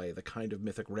overlay, the kind of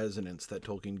mythic resonance that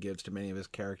Tolkien gives to many of his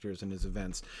characters and his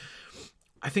events.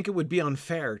 I think it would be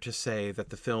unfair to say that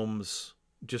the films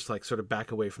just like sort of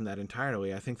back away from that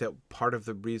entirely. I think that part of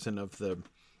the reason of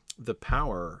the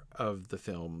power of the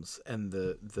films and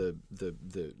the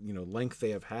length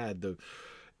they have had, the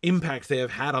impact they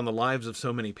have had on the lives of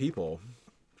so many people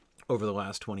over the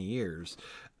last 20 years,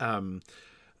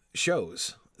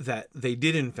 shows that they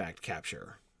did in fact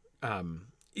capture,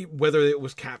 whether it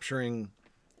was capturing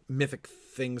mythic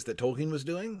things that Tolkien was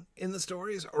doing in the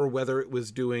stories, or whether it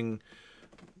was doing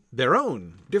their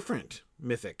own different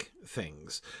mythic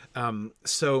things.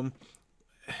 So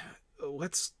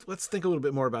let's think a little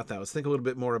bit more about that. Let's think a little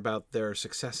bit more about their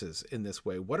successes in this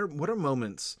way. What are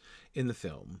moments in the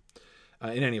film,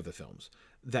 in any of the films,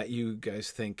 that you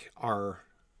guys think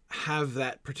have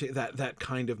that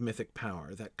kind of mythic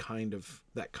power, that kind of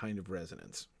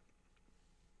resonance?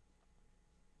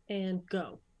 And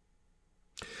go.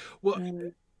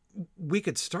 Well, we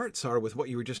could start, Sarah, with what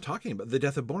you were just talking about, the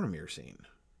death of Boromir scene.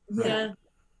 Right? Yeah.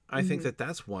 I think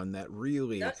that's one that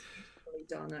really... That's beautifully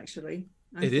done, actually.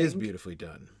 It is beautifully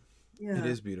done. Yeah. It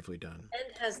is beautifully done.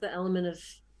 And has the element of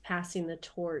passing the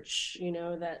torch,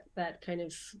 that kind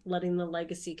of letting the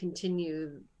legacy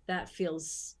continue, that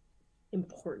feels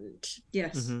important.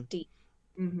 Yes. Mm-hmm. Deep.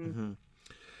 Mm-hmm. Mm-hmm.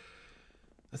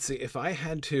 Let's see, if I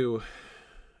had to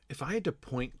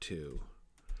point to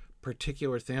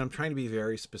particular thing, I'm trying to be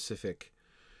very specific,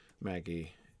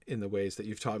 Maggie, in the ways that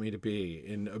you've taught me to be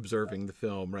in observing the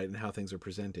film, right, and how things are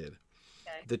presented.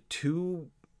 Okay. The two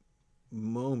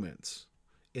moments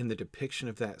in the depiction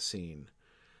of that scene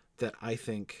that I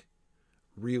think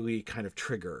really kind of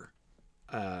trigger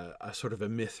a sort of a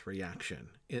myth reaction,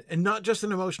 and not just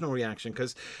an emotional reaction,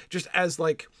 because just as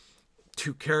like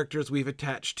two characters we've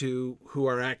attached to who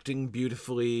are acting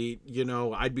beautifully,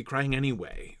 I'd be crying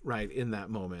anyway, right, in that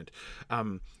moment.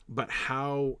 But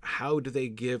how do they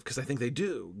give, because I think they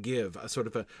do give a sort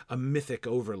of a mythic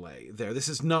overlay there. This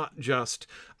is not just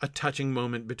a touching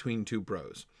moment between two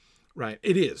bros, right?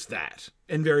 It is that,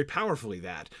 and very powerfully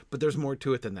that, but there's more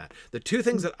to it than that. The two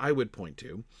things that I would point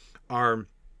to are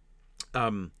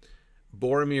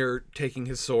Boromir taking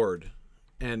his sword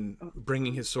and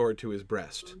bringing his sword to his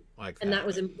breast like that. And that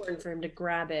was important for him to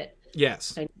grab it.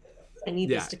 Yes. I need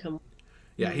this to come.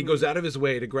 Yeah, he goes out of his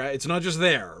way to grab. It's not just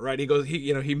there, right?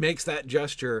 He makes that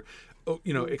gesture,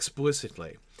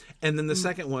 explicitly. And then the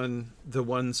second one, the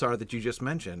one, Sarah, that you just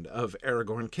mentioned, of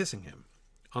Aragorn kissing him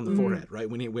on the forehead, right?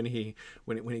 When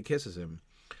he kisses him,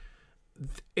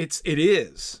 it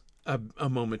is a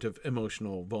moment of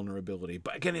emotional vulnerability.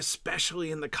 But again,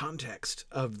 especially in the context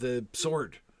of the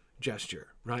sword gesture,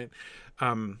 right?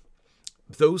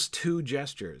 Those two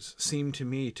gestures seem to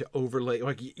me to overlay,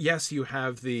 like, yes, you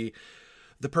have the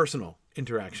personal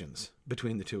interactions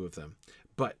between the two of them,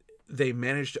 but they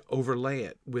manage to overlay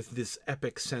it with this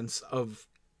epic sense of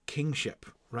kingship,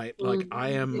 right? Like, I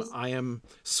am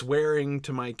swearing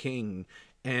to my king,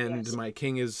 and my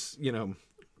king is,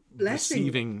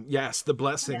 receiving, the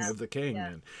blessing of the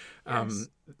king. And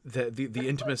the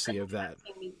intimacy of that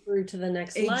through to the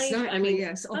next life. I mean,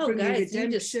 guys, you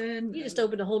just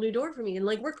opened a whole new door for me, and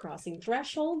like, we're crossing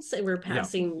thresholds and we're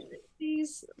passing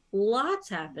these. Lots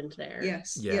happened there.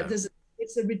 Yes.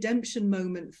 It's a redemption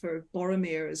moment for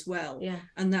Boromir as well. Yeah.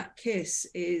 And that kiss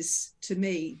is, to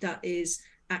me, that is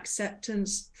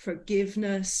acceptance,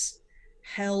 forgiveness,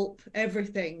 help,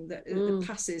 everything that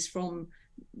passes from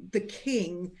the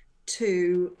king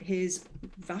to his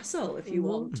vassal, if you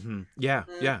want. Mm-hmm.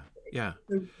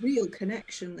 The real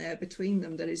connection there between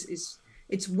them, that is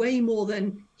it's way more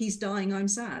than he's dying, I'm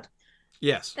sad.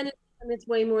 Yes. And it's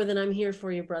way more than I'm here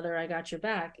for you, brother, I got your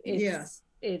back.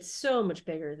 It's so much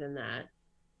bigger than that.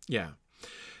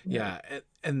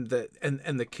 And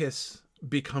the kiss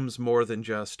becomes more than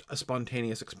just a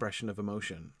spontaneous expression of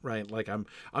emotion, right? Like,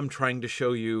 I'm trying to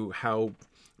show you how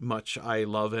much I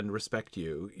love and respect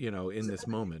you, in this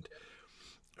moment,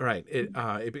 right?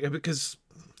 Because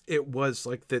it was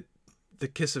like that. the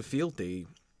kiss of fealty,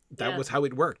 that was how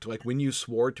it worked. Like when you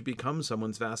swore to become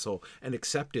someone's vassal and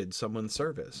accepted someone's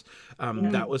service,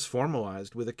 that was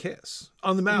formalized with a kiss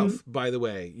on the mouth, by the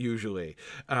way, usually,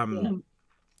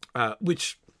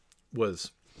 which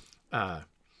was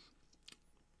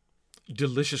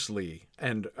deliciously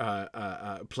and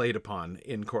played upon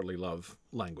in courtly love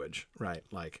language, right?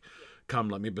 Like, come,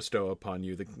 let me bestow upon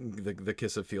you the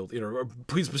kiss of fealty, or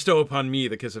please bestow upon me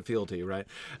the kiss of fealty, right?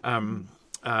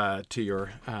 To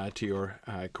your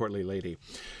courtly lady.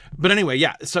 But anyway,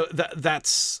 yeah. So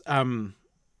that's one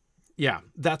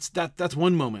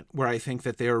moment where I think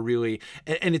that they are really,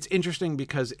 and it's interesting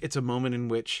because it's a moment in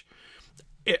which,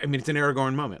 I mean, it's an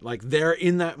Aragorn moment. Like they're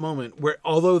in that moment where,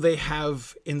 although they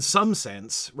have, in some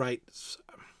sense, right?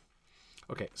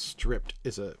 Okay, stripped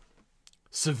is a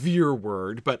severe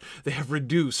word, but they have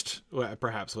reduced,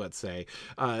 perhaps, let's say,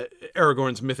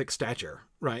 Aragorn's mythic stature,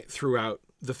 right, throughout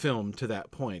the film to that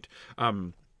point.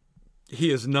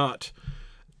 He is not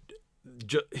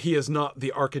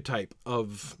the archetype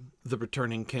of the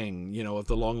returning king, you know, of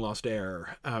the long lost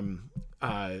heir.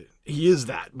 He is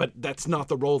that, but that's not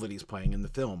the role that he's playing in the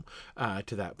film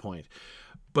to that point.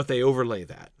 But they overlay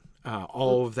that,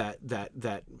 all of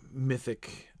that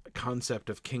mythic concept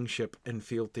of kingship and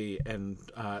fealty and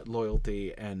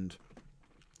loyalty, and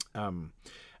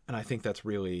I think that's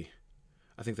really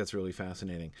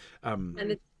fascinating.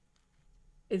 And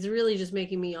it's really just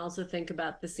making me also think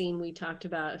about the scene we talked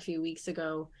about a few weeks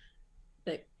ago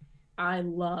that I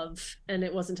love, and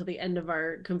it wasn't until the end of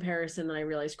our comparison that I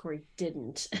realized Corey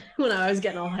didn't when I was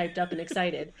getting all hyped up and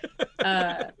excited.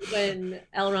 When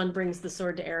Elrond brings the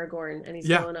sword to Aragorn and he's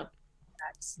going up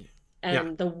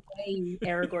and the way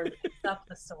Aragorn picks up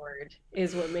the sword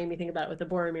is what made me think about it with the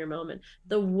Boromir moment.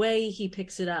 The way he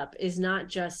picks it up is not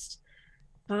just,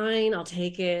 fine, I'll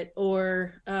take it,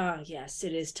 or yes,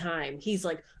 it is time. He's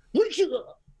like, like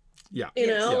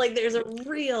there's a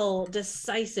real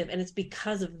decisive, and it's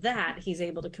because of that he's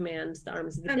able to command the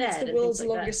armies of the dead. And it's the world's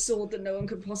longest sword that no one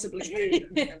could possibly use.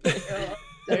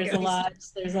 There's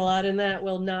a lot in that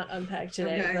we'll not unpack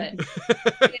today, but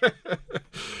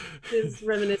it's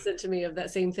reminiscent to me of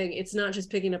that same thing. It's not just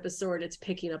picking up a sword, it's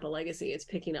picking up a legacy, it's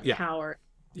picking up power.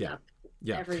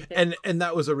 Everything. And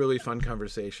that was a really fun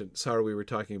conversation. Sorry, we were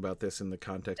talking about this in the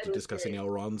context of discussing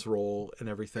Elrond's role and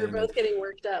everything. We're both getting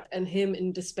worked up, and him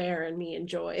in despair and me in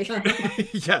joy.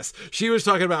 Yes, she was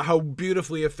talking about how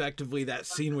beautifully, effectively that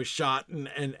scene was shot and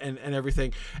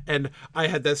everything, and I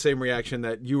had that same reaction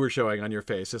that you were showing on your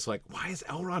face. It's like, why is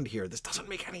Elrond here? This doesn't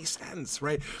make any sense,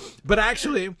 right? But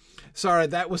actually, sorry,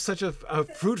 that was such a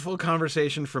fruitful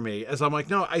conversation for me, as I'm like,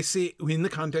 no, I see in the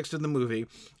context of the movie,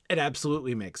 it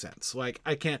absolutely makes sense. Like,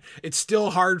 I can't, it's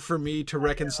still hard for me to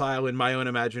reconcile in my own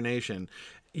imagination,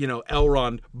 you know,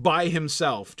 Elrond by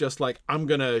himself, just like, I'm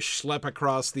going to schlep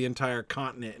across the entire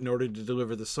continent in order to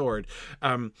deliver the sword.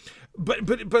 But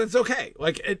it's okay.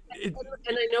 Like it, and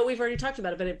I know we've already talked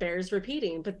about it, but it bears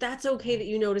repeating, but that's okay that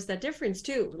you notice that difference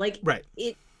too. Like,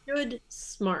 it should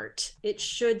smart. It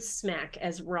should smack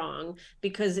as wrong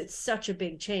because it's such a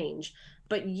big change,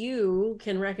 but you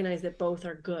can recognize that both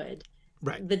are good.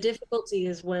 Right. The difficulty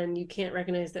is when you can't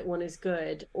recognize that one is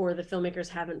good, or the filmmakers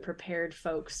haven't prepared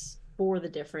folks for the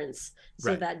difference.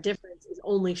 So that difference is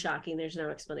only shocking. There's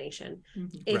no explanation.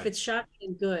 Mm-hmm. If it's shocking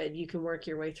and good, you can work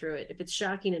your way through it. If it's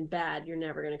shocking and bad, you're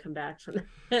never going to come back from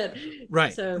that.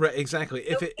 Right. So, right. Exactly.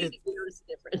 If it notice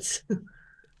the difference.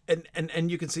 and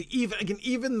you can see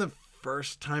even the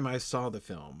first time I saw the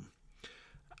film,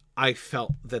 I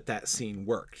felt that scene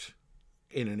worked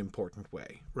in an important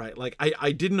way, right? Like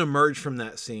I didn't emerge from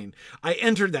that scene. I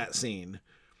entered that scene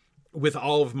with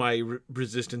all of my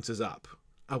resistances up.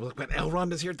 I was like, but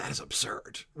Elrond is here? That is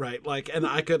absurd, right? Like, and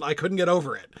I couldn't get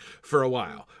over it for a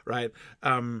while, right?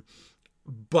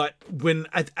 But when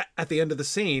at the end of the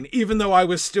scene, even though I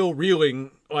was still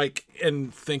reeling, like,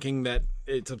 and thinking that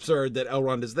it's absurd that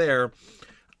Elrond is there,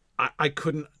 I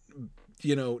couldn't,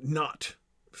 not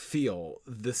feel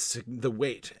the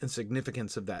weight and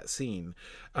significance of that scene.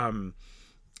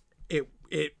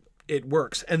 It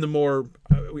works, and the more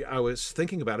I was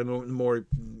thinking about it, the more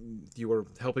you were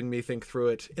helping me think through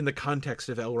it in the context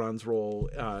of Elrond's role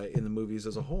in the movies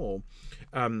as a whole.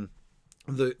 The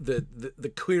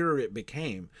clearer it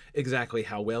became exactly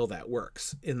how well that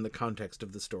works in the context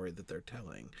of the story that they're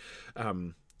telling.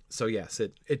 So yes,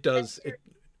 it does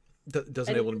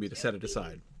enable me to set it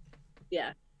aside.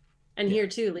 Yeah. And here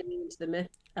too, leaning into the myth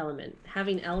element,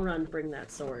 having Elrond bring that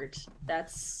sword,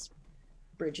 that's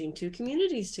bridging two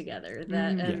communities together.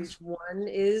 And one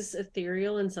is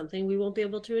ethereal and something we won't be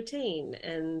able to attain,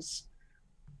 and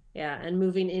Yeah, and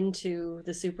moving into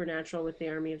the supernatural with the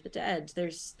Army of the Dead,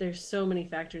 there's so many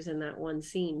factors in that one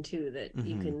scene too that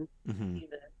you can see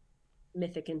the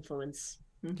mythic influence.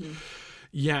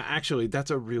 Yeah, actually,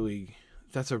 that's a really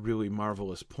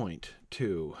marvelous point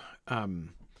too. I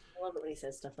love it when he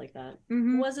says stuff like that.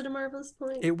 Was it a marvelous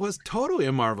point? It was totally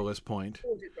a marvelous point.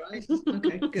 Right.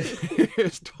 Okay, good.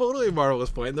 It's totally a marvelous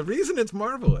point. And the reason it's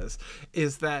marvelous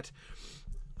is that,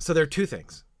 so there are two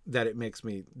things that it makes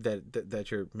me,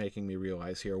 that you're making me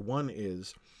realize here. One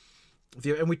is,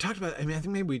 and we talked about, I mean, I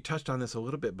think maybe we touched on this a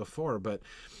little bit before, but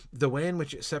the way in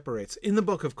which it separates, in the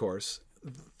book, of course,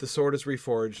 the sword is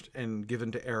reforged and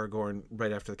given to Aragorn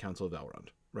right after the Council of Elrond,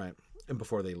 right? And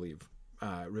before they leave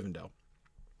Rivendell.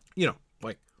 You know,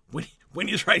 like when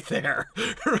he's right there,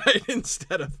 right?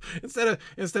 Instead of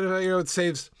you know, it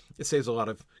saves a lot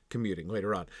of commuting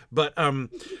later on. But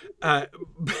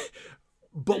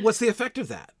but what's the effect of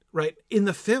that, right? In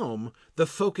the film, the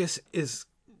focus is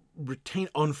retained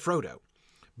on Frodo,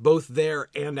 both there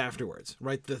and afterwards,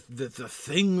 right? The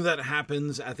thing that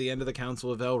happens at the end of the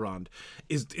Council of Elrond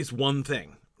is one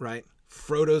thing, right?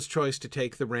 Frodo's choice to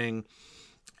take the ring,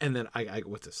 and then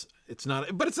what's this? It's not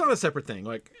a separate thing.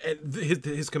 Like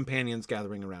his companions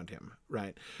gathering around him,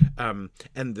 right? And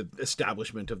the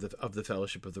establishment of the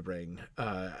Fellowship of the Ring,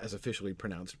 as officially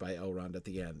pronounced by Elrond at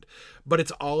the end. But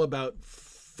it's all about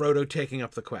Frodo taking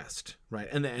up the quest, right?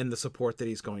 And the support that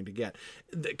he's going to get.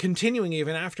 Continuing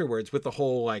even afterwards with the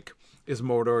whole, like, is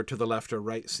Mordor to the left or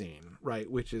right scene, right?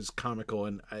 Which is comical,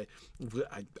 and I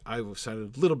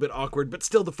sounded a little bit awkward, but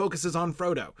still the focus is on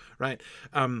Frodo, right?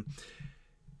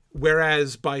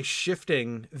 Whereas by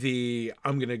shifting the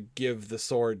I'm going to give the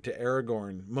sword to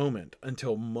Aragorn moment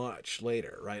until much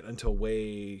later, right? Until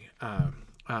way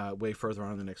further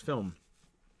on in the next film.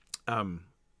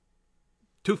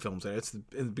 Two films there. It's in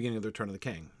the beginning of The Return of the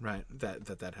King, right?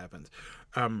 That happens.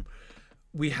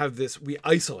 We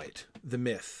isolate the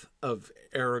myth of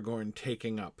Aragorn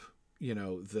taking up, you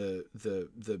know,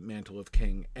 the mantle of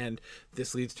king, and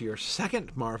this leads to your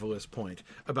second marvelous point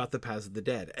about the Paths of the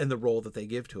Dead and the role that they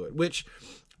give to it, which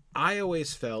I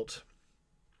always felt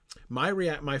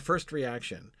my first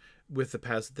reaction with the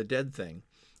Paths of the Dead thing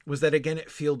was that, again, it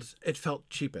felt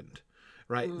cheapened,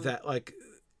 right? That, like,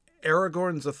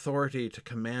 Aragorn's authority to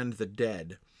command the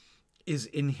dead is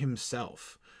in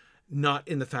himself, not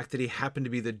in the fact that he happened to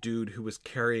be the dude who was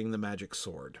carrying the magic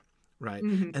sword. Right.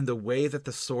 And the way that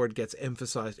the sword gets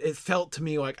emphasized, it felt to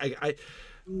me like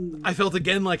I felt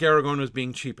again like Aragorn was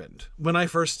being cheapened when I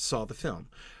first saw the film.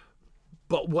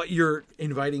 But what you're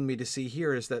inviting me to see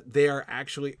here is that they are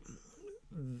actually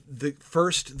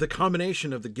the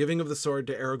combination of the giving of the sword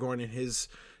to Aragorn and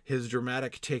his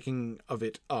dramatic taking of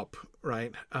it up,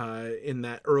 right, in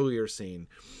that earlier scene,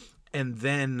 and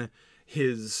then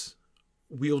his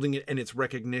wielding it and its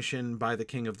recognition by the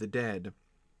King of the Dead.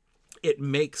 It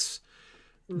makes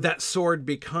that sword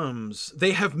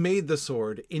they have made the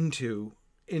sword into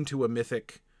a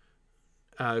mythic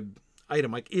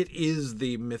item. Like, it is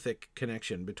the mythic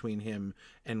connection between him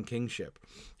and kingship.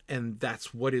 And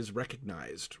that's what is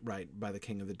recognized, right, by the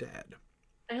King of the Dead.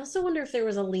 I also wonder if there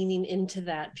was a leaning into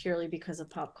that purely because of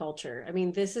pop culture. I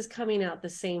mean, this is coming out the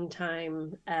same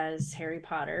time as Harry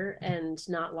Potter and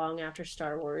not long after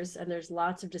Star Wars. And there's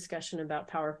lots of discussion about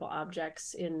powerful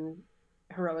objects in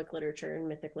heroic literature and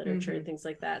mythic literature and things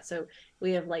like that. So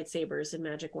we have lightsabers and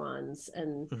magic wands,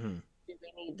 and do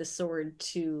we need the sword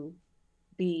to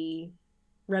be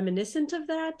reminiscent of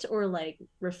that or like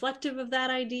reflective of that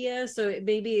idea? So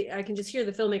maybe I can just hear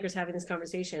the filmmakers having this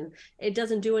conversation. It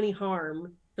doesn't do any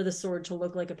harm for the sword to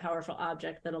look like a powerful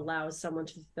object that allows someone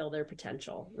to fulfill their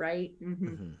potential, right?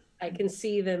 I can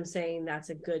see them saying that's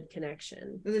a good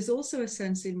connection. But there's also a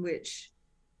sense in which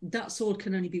that sword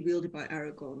can only be wielded by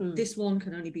Aragorn. This one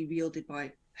can only be wielded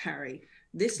by Harry.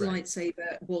 This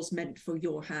lightsaber was meant for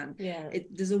your hand.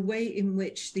 There's a way in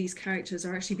which these characters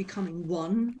are actually becoming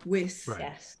one with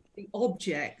the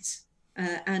object,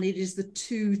 and it is the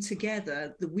two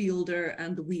together, the wielder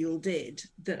and the wielded,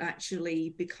 that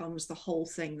actually becomes the whole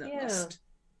thing that must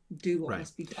do what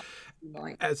must be done.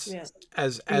 Like,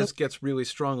 as gets really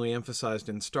strongly emphasized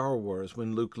in Star Wars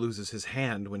when Luke loses his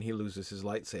hand when he loses his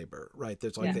lightsaber, right?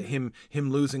 There's like him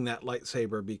losing that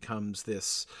lightsaber becomes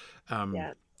this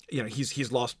you know,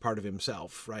 he's lost part of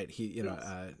himself, right? He, you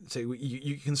know, so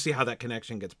you can see how that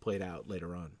connection gets played out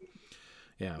later on.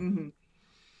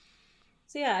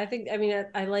 So yeah, I mean,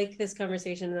 I like this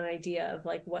conversation and the idea of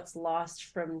like what's lost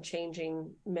from changing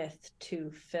myth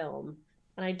to film.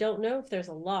 And I don't know if there's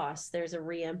a loss, there's a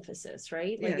re-emphasis,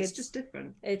 right? Like it's just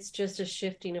different. It's just a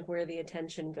shifting of where the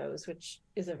attention goes, which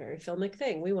is a very filmic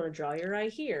thing. We want to draw your eye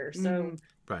here. So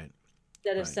right.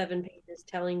 instead of 7 pages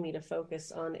telling me to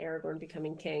focus on Aragorn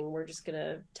becoming king, we're just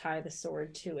gonna tie the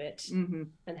sword to it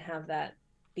and have that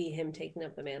be him taking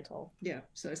up the mantle. Yeah,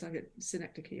 so it's like a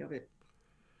synecdoche of it.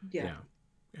 Yeah.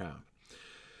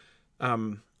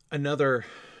 Another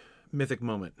mythic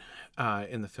moment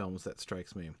in the films that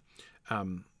strikes me,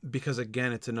 because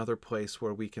again, it's another place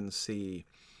where we can see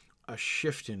a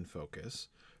shift in focus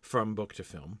from book to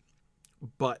film,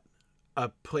 but a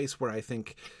place where I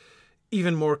think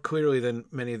even more clearly than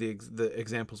many of the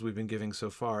examples we've been giving so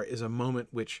far is a moment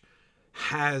which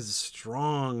has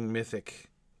strong mythic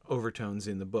overtones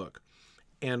in the book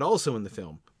and also in the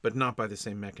film, but not by the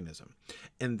same mechanism.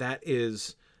 And that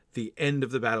is the end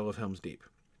of the Battle of Helm's Deep,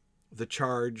 the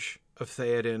charge of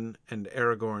Theoden and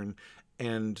Aragorn,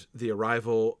 and the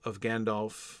arrival of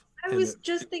Gandalf. I was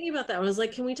just thinking about that. I was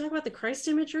like, can we talk about the Christ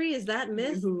imagery? Is that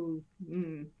myth?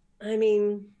 I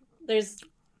mean,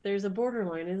 there's a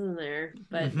borderline, isn't there?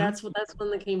 But that's one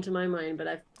that came to my mind. But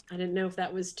I didn't know if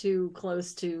that was too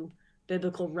close to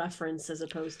biblical reference as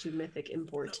opposed to mythic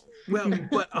import. Well,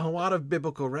 but a lot of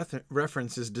biblical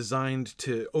reference is designed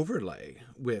to overlay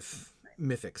with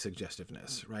mythic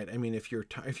suggestiveness, right? I mean, if you're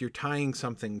tying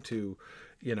something to,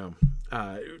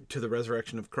 to the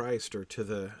resurrection of Christ, or to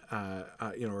the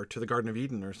or to the Garden of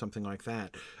Eden, or something like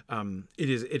that,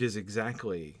 it is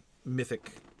exactly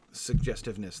mythic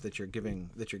suggestiveness that you're giving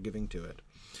to it.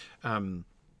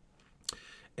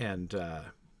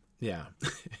 Yeah.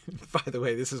 By the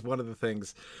way, this is one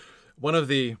of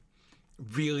the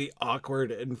really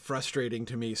awkward and frustrating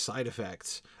to me side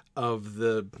effects of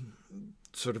the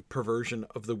sort of perversion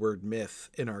of the word myth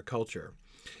in our culture,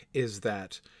 is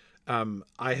that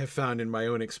I have found in my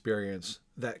own experience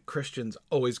that Christians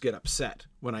always get upset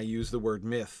when I use the word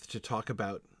myth to talk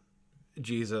about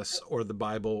Jesus or the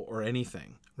Bible or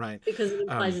anything, right? Because it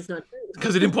implies it's not true.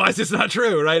 Because it implies it's not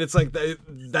true, right? It's like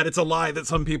that it's a lie that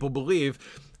some people believe.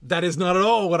 That is not at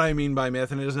all what I mean by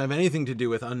myth, and it doesn't have anything to do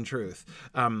with untruth.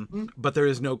 But there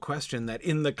is no question that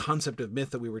in the concept of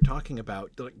myth that we were talking about,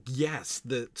 like, yes,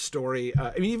 the story,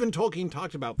 I mean, even Tolkien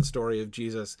talked about the story of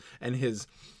Jesus and his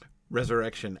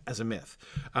resurrection as a myth.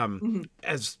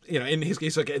 As in his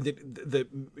case, like the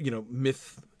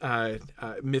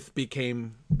myth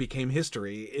became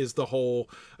history is the whole,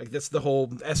 like, that's the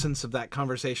whole essence of that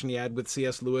conversation he had with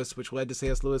C.S. Lewis, which led to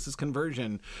C.S. Lewis's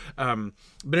conversion.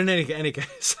 But in any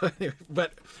case,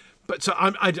 so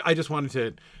I just wanted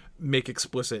to make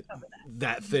explicit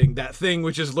that thing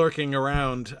which is lurking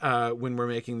around when we're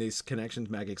making these connections,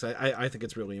 Maggie, because I think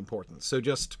it's really important. So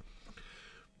just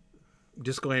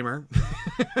disclaimer,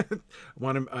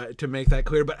 want to make that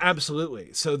clear, but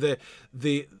absolutely. So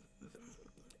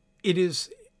it is,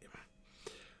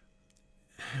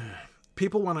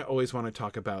 people always want to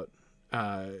talk about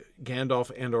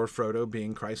Gandalf and or Frodo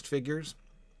being Christ figures,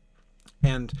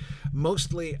 and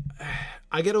mostly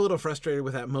I get a little frustrated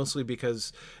with that, mostly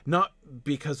not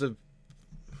because of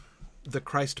the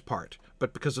Christ part,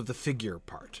 but because of the figure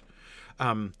part.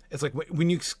 It's like when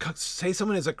you say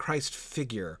someone is a Christ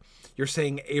figure, you're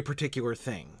saying a particular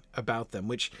thing about them,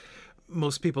 which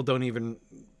most people don't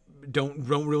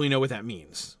really know what that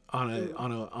means on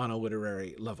a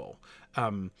literary level.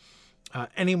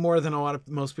 Any more than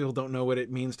most people don't know what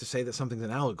it means to say that something's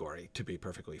an allegory, to be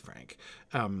perfectly frank.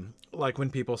 Like when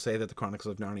people say that the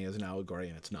Chronicles of Narnia is an allegory,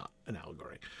 and it's not an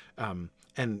allegory.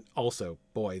 And also,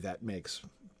 boy, that makes...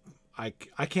 I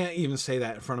can't even say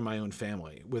that in front of my own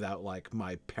family without, like,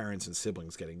 my parents and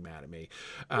siblings getting mad at me.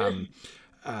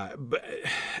 But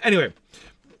anyway,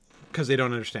 because they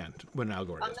don't understand what an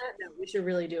allegory is. On that note, we should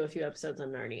really do a few episodes on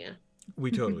Narnia. We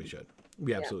totally should.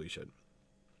 We absolutely should.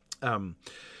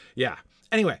 Yeah.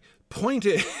 Anyway, point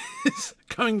is,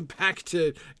 coming back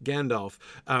to Gandalf,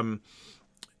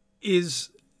 is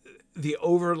the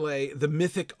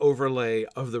mythic overlay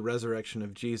of the resurrection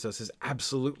of Jesus is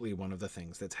absolutely one of the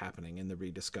things that's happening in the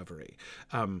rediscovery.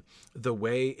 The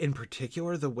way, in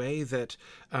particular, the way that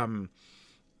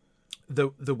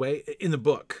the way in the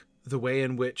book, the way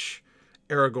in which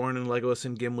Aragorn and Legolas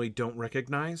and Gimli don't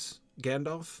recognize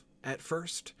Gandalf at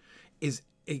first is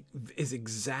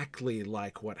exactly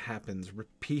like what happens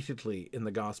repeatedly in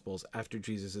the Gospels after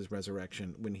Jesus'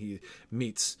 resurrection, when he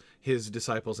meets his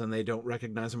disciples and they don't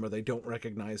recognize him, or they don't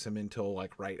recognize him until,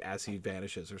 like, right as he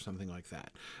vanishes or something like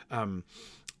that.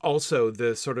 Also,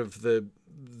 the sort of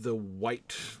the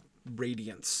white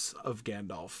radiance of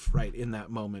Gandalf right in that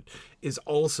moment is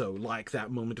also like that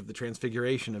moment of the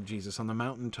transfiguration of Jesus on the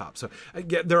mountaintop. So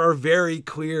there are very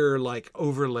clear, like,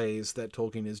 overlays that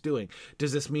Tolkien is doing.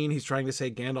 Does this mean he's trying to say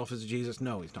Gandalf is Jesus?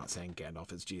 No, he's not saying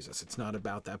Gandalf is Jesus. It's not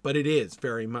about that, but it is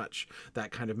very much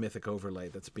that kind of mythic overlay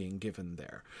that's being given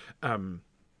there.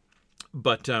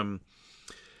 But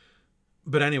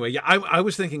anyway, yeah, I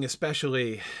was thinking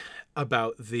especially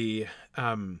about the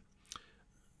again,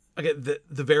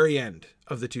 the very end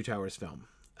of the Two Towers film,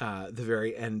 the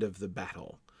very end of the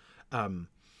battle.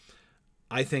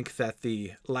 I think that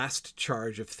the last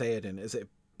charge of Theoden is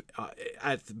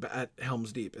at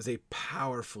Helm's Deep is a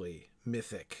powerfully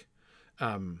mythic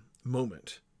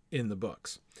moment in the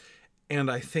books,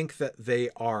 and I think that they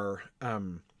are.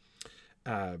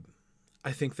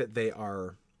 I think that they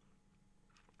are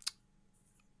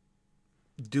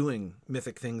doing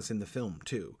mythic things in the film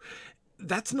too.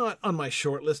 That's not on my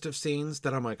short list of scenes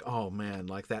that I'm like, oh man,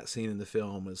 like that scene in the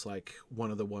film is like one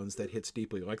of the ones that hits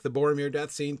deeply. Like the Boromir death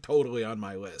scene, totally on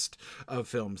my list of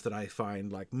films that I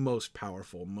find like most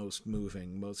powerful, most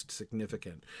moving, most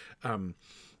significant.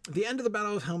 The end of the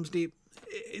Battle of Helm's Deep,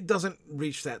 it doesn't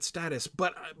reach that status,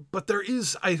 but there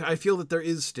is, I feel that there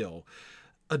is still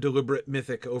a deliberate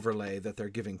mythic overlay that they're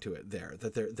giving to it there,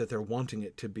 that they're wanting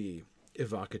it to be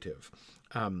evocative.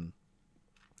 So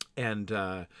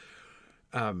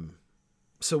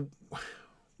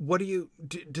what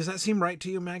does that seem right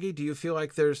to you, Maggie? Do you feel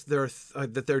like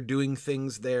that they're doing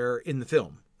things there in the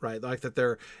film, right? Like that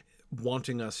they're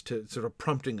wanting us to sort of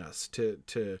prompting us to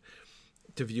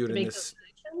view it in this,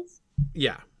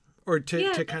 yeah, or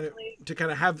to kind of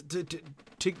have to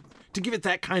give it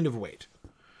that kind of weight.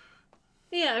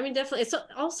 Yeah, I mean, definitely. It's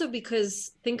also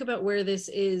because think about where this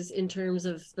is in terms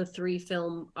of the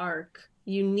 3-film arc.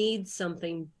 You need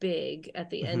something big at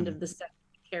the end of the second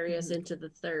to carry us into the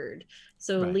third.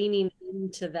 So leaning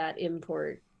into that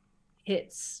import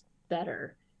hits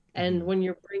better. And when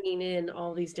you're bringing in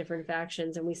all these different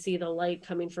factions and we see the light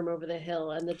coming from over the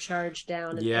hill and the charge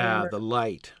down. And yeah, the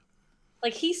light.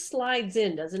 Like he slides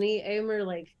in, doesn't he? Aemir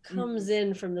like comes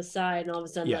in from the side and all of a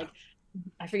sudden like,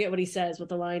 I forget what he says, what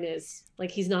the line is,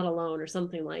 like he's not alone or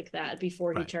something like that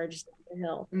before he charges down the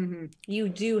hill. You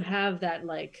do have that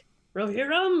like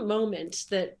Rohirrim moment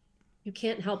that you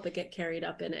can't help but get carried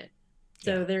up in it.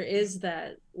 So there is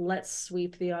that, let's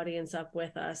sweep the audience up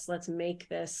with us. Let's make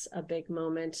this a big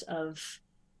moment of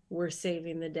we're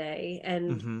saving the day.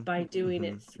 And by doing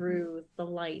it through the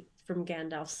light from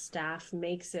Gandalf's staff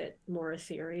makes it more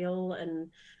ethereal, and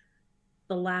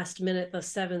the last minute,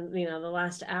 the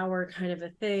last hour kind of a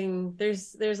thing.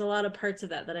 There's a lot of parts of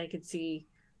that I could see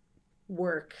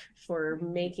work for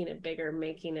making it bigger,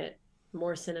 making it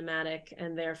more cinematic,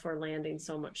 and therefore landing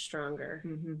so much stronger.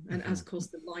 And as of course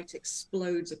the light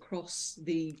explodes across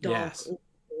the dark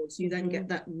boards, you then get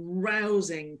that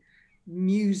rousing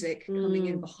music coming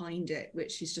in behind it,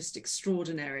 which is just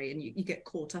extraordinary, and you get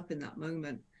caught up in that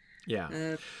moment.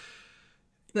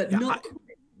 But not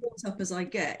caught up as I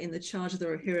get in the charge of the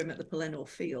Rohirrim at the Pelennor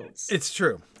Fields. It's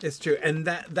true, and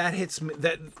that hits me.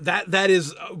 That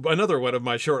is another one of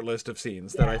my short list of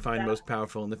scenes that I find most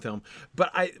powerful in the film.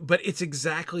 But it's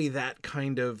exactly that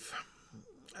kind of.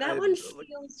 That one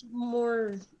feels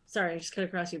more. Sorry, I just cut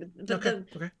across you. But the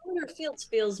Pelennor Fields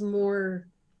feels more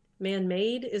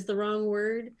man-made. Is the wrong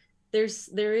word.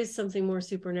 There is something more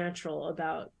supernatural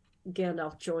about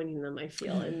Gandalf joining them, I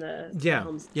feel, in the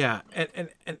films.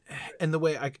 And the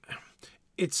way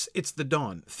it's the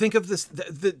dawn. Think of this,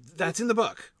 that's in the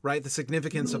book, right? The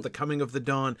significance of the coming of the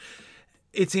dawn.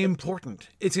 It's important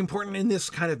in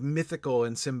this kind of mythical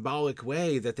and symbolic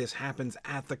way that this happens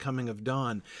at the coming of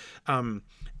dawn.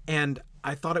 And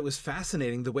I thought it was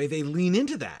fascinating the way they lean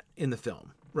into that in the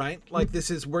film, right? Like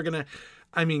this is,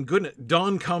 I mean, goodness,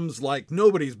 dawn comes like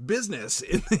nobody's business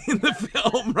in the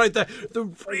film, right? The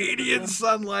radiant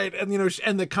sunlight and,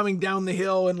 and the coming down the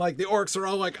hill, and like the orcs are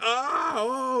all like,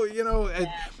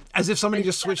 as if somebody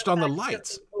just switched on the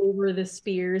lights. Over the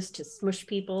spears to smush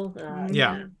people.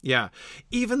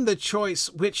 Even the choice,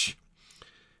 which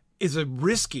is a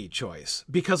risky choice,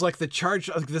 because like the charge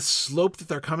of the slope that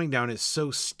they're coming down is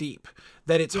so steep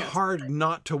that it's hard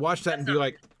not to watch that and be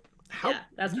like, how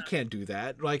you can't do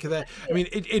that like that. I mean,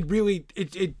 it really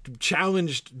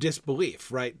challenged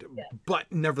disbelief, right?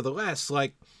 But nevertheless,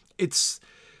 like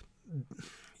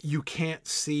you can't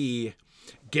see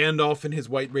Gandalf in his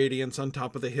white radiance on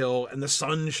top of the hill and the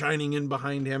sun shining in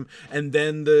behind him, and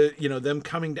then them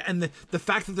coming down, and the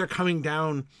fact that they're coming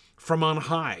down from on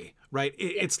high, right?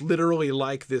 It's literally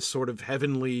like this sort of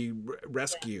heavenly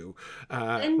rescue,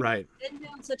 right? And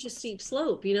down such a steep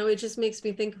slope, it just makes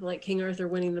me think of like King Arthur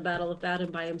winning the Battle of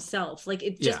Badon by himself. Like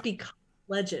it just becomes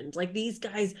legend. Like these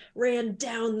guys ran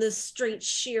down this straight,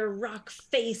 sheer rock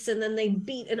face, and then they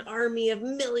beat an army of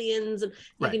millions. And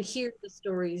you can hear the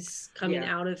stories coming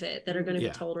out of it that are going to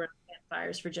be told around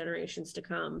campfires for generations to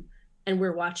come. And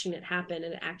we're watching it happen,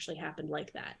 and it actually happened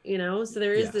like that, So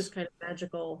there is this kind of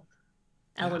magical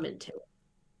element to it.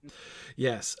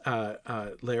 Yes,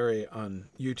 Larry on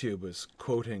YouTube was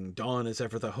quoting "Dawn is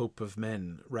ever the hope of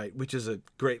men," right? Which is a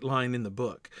great line in the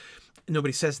book.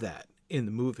 Nobody says that in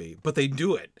the movie, but they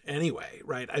do it anyway,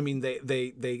 right? I mean,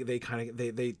 they kind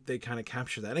of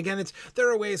capture that. And again, there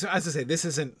are ways. As I say, this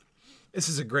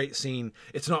is a great scene.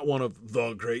 It's not one of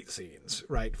the great scenes,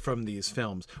 right, from these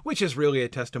films, which is really a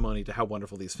testimony to how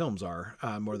wonderful these films are,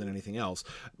 more than anything else.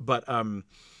 But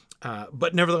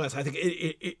nevertheless, I think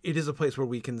it is a place where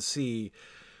we can see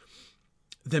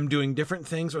them doing different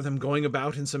things, or them going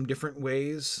about in some different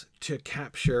ways to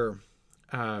capture,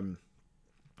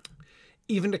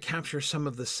 even to capture some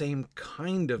of the same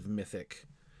kind of mythic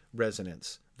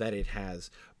resonance that it has,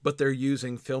 but they're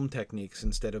using film techniques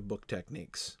instead of book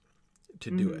techniques to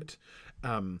do it.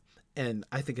 And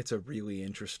I think it's a really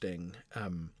interesting,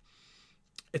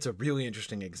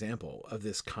 example of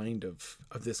this kind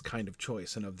of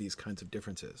choice and of these kinds of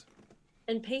differences.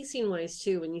 And pacing wise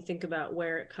too, when you think about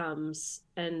where it comes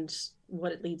and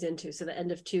what it leads into. So the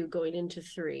end of 2 going into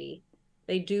 3,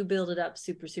 they do build it up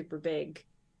super, super big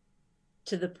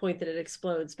to the point that it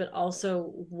explodes, but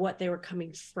also what they were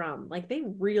coming from. Like they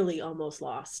really almost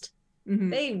lost.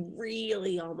 They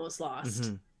really almost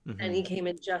lost. And he came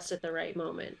in just at the right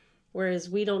moment. Whereas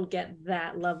we don't get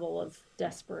that level of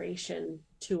desperation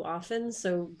too often.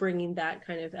 So bringing that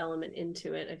kind of element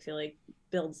into it, I feel like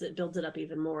builds it up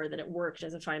even more, that it worked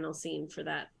as a final scene for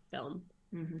that film.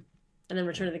 And then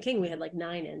Return of the King, we had like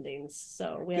 9 endings.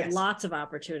 So we had lots of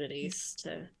opportunities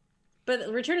to... But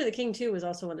Return of the King too was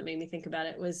also one that made me think about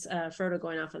it, was Frodo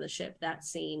going off on the ship, that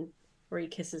scene where he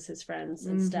kisses his friends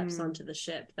and steps onto the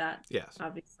ship. That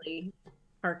obviously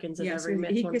harkens of every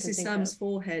myth. He kisses Sam's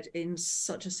forehead in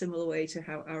such a similar way to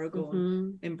how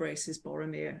Aragorn embraces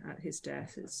Boromir at his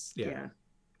death. It's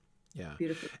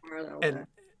beautiful parallel there.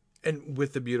 And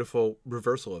with the beautiful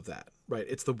reversal of that, right?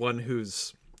 It's the one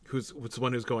who's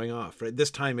going off, right? This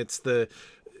time it's the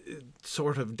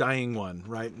sort of dying one,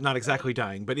 right? Not exactly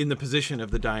dying, but in the position of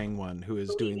the dying one who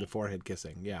is doing the forehead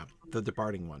kissing. Yeah, the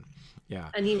departing one. Yeah.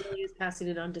 And he really is passing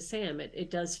it on to Sam. It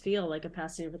does feel like a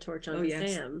passing of a torch on to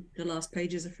Sam. The last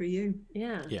pages are for you.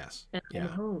 Yeah. Yes. And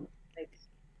home. Like,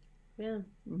 yeah.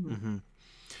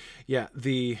 Yeah.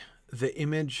 The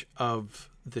image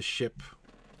of the ship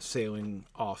sailing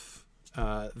off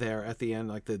there at the end,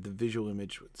 like the visual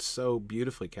image so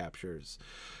beautifully captures.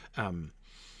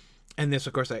 And this,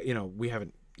 of course, we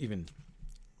haven't even,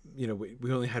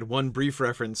 we only had one brief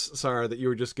reference, Sarah, that you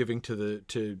were just giving to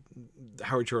the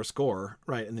Howard Shore score,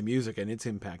 right, and the music and its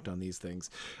impact on these things.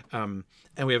 And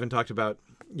we haven't talked about,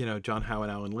 John Howe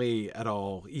and Alan Lee at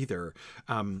all either.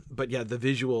 But yeah, the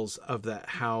visuals of that,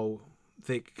 how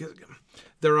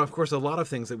there are, of course, a lot of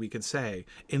things that we could say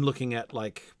in looking at,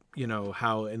 like,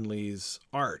 Howe and Lee's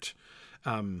art,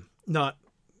 not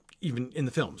even in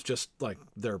the films, just like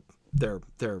their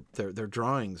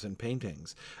drawings and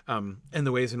paintings, and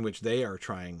the ways in which they are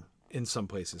trying in some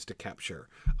places to capture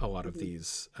a lot of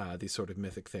these sort of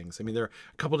mythic things. I mean, there are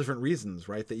a couple different reasons,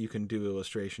 right, that you can do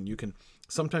illustration.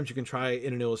 Sometimes you can try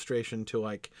in an illustration to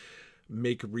like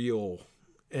make real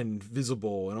and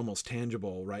visible and almost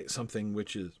tangible, right, something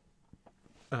which is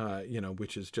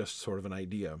which is just sort of an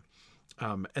idea.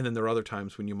 And then there are other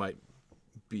times when you might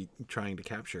be trying to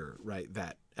capture, right,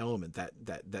 that element,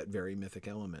 that very mythic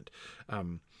element.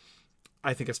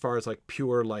 I think as far as like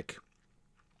pure like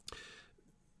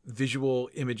visual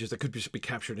images that could just be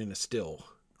captured in a still,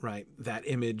 right, that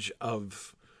image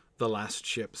of the last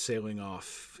ship sailing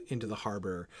off into the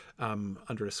harbor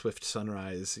under a swift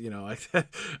sunrise,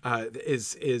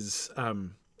 is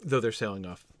though they're sailing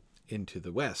off into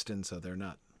the west, and so they're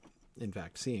not in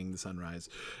fact seeing the sunrise.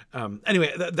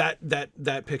 Anyway,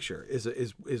 that picture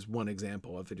is one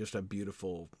example of just a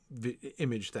beautiful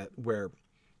image that where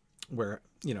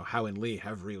Howe and Lee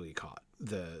have really caught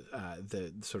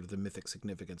the sort of the mythic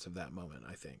significance of that moment,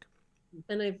 I think.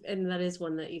 And that is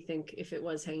one that you think if it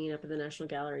was hanging up in the National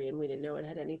Gallery and we didn't know it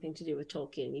had anything to do with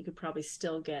Tolkien, you could probably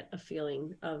still get a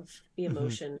feeling of the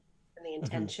emotion and the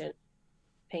intention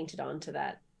painted onto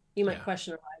that. You might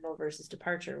question arrival versus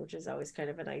departure, which is always kind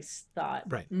of a nice thought.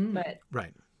 Right. But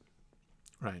Right.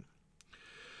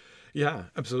 Yeah,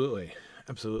 absolutely.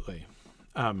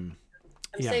 I'm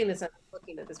saying this, I'm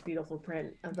looking at this beautiful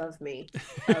print above me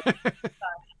on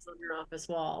your office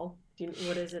wall.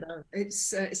 What is it on?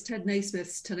 It's Ted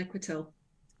Naismith's Taniquetil.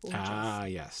 Ah,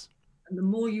 yes. And the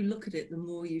more you look at it, the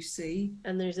more you see.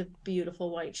 And there's a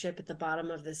beautiful white ship at the bottom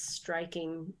of this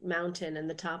striking mountain, and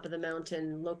the top of the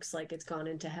mountain looks like it's gone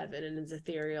into heaven and it's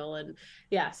ethereal. And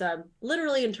so I'm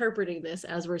literally interpreting this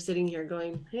as we're sitting here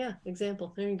going,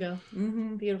 example, there you go.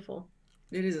 Beautiful.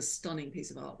 It is a stunning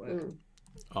piece of artwork.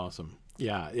 Awesome.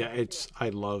 Yeah. I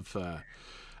love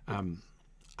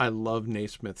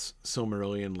Naismith's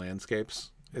Silmarillion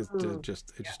landscapes. It's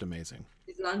just amazing.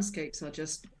 These landscapes are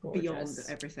just Gorgeous. beyond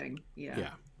everything.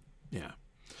 Yeah,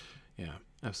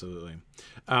 absolutely.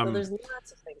 Well, there's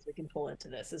lots of things we can pull into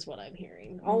this, is what I'm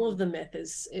hearing. All of the myth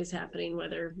is happening,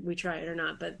 whether we try it or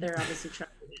not, but they're obviously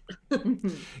trying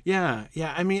it. Yeah.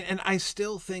 I mean, and I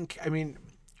still think,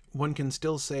 one can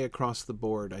still say across the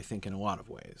board, I think in a lot of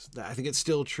ways, that I think it's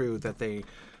still true that they,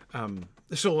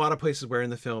 there's still a lot of places where in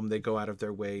the film they go out of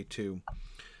their way to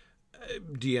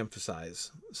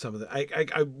de-emphasize some of the,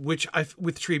 which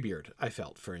with Treebeard, I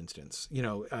felt, for instance,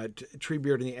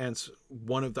 Treebeard and the Ents,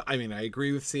 I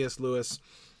agree with C.S. Lewis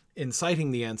in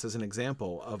citing the Ents as an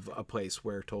example of a place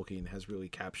where Tolkien has really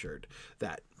captured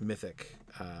that mythic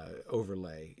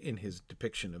overlay in his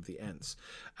depiction of the Ents.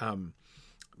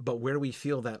 But where we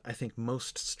feel that, I think,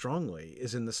 most strongly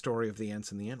is in the story of the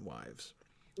Ents and the Entwives,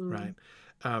 right?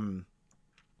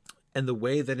 And the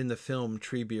way that in the film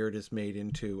Treebeard is made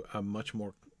into a much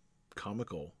more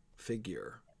comical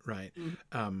figure, right?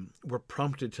 We're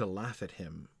prompted to laugh at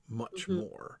him much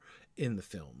more in the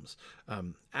films,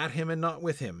 at him and not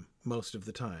with him most of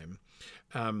the time.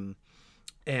 And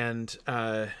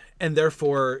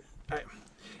therefore,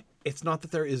 it's not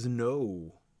that there is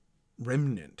no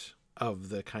remnant of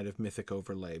the kind of mythic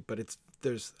overlay, but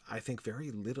there's, I think,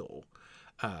 very little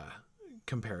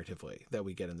comparatively that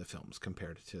we get in the films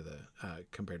compared to the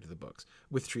books,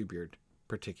 with Treebeard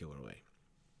particularly.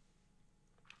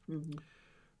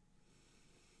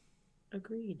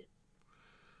 Agreed.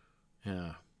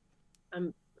 Yeah.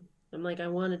 I'm like, I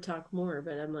want to talk more,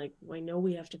 but I'm like, I know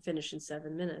we have to finish in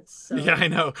 7 minutes. So. Yeah, I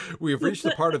know. We've reached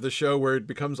the part of the show where it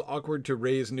becomes awkward to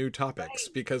raise new topics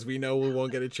because we know we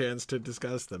won't get a chance to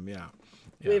discuss them. Yeah.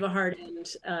 We have a hard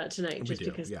end tonight just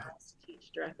because yeah. I have to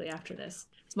teach directly after this.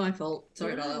 It's my fault.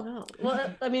 Sorry about that. No.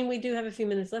 Well, I mean, we do have a few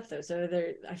minutes left, though, so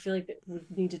I feel like we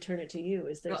need to turn it to you.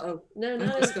 Is there? No.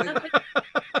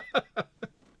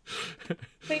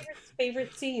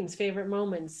 Favorite scenes, favorite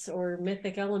moments, or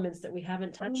mythic elements that we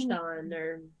haven't touched on,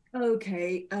 or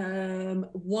okay.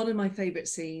 One of my favorite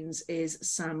scenes is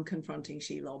Sam confronting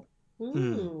Shelob.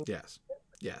 Yes.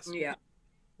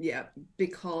 Yeah,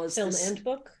 because film and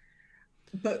book.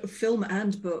 But film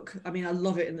and book, I mean, I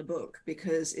love it in the book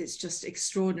because it's just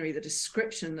extraordinary. The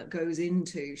description that goes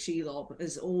into Shelob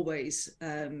is always,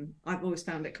 I've always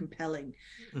found it compelling.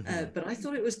 But I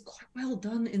thought it was quite well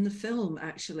done in the film,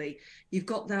 actually. You've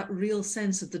got that real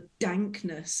sense of the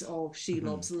dankness of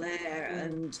Shelob's lair,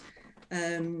 and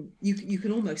you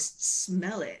can almost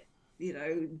smell it,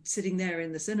 sitting there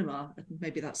in the cinema.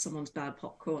 Maybe that's someone's bad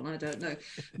popcorn, I don't know.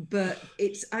 But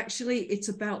it's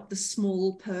about the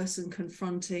small person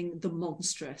confronting the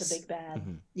monstrous. The big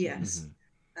bad. Yes.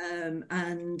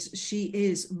 And she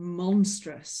is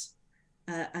monstrous.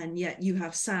 And yet you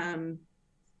have Sam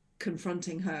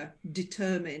confronting her,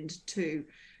 determined to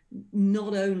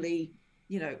not only,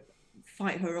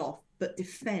 fight her off, but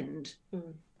defend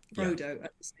Frodo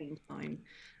at the same time.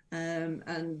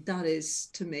 And that is,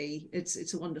 to me,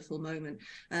 it's a wonderful moment.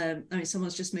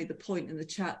 Someone's just made the point in the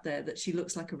chat there that she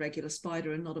looks like a regular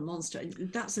spider and not a monster.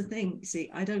 And that's the thing.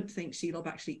 See, I don't think Shelob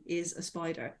actually is a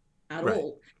spider at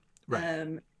all.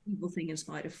 Right. Evil thing in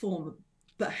spider form.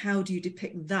 But how do you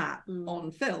depict that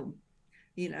on film?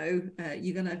 You're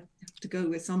going to have to go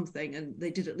with something. And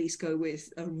they did at least go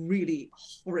with a really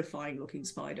horrifying looking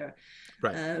spider.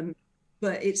 Right.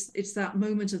 But it's that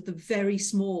moment of the very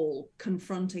small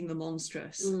confronting the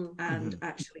monstrous and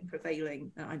actually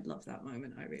prevailing. I love that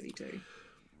moment. I really do.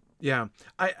 Yeah,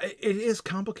 it is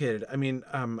complicated. I mean,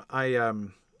 I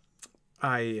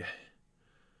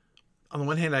on the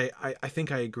one hand, I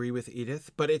think I agree with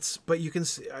Edith, but you can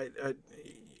see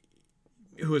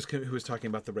who was talking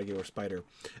about the regular spider.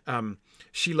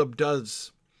 Shelob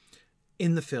does.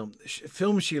 In the film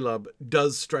Shelob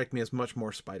does strike me as much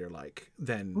more spider-like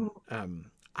than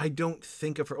I don't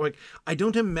think of her, like, I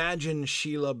don't imagine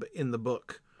Shelob in the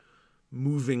book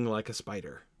moving like a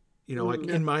spider.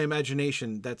 In my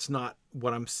imagination, that's not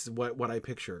what I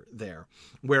picture there.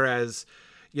 Whereas,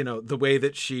 the way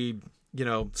that she,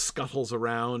 scuttles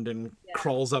around and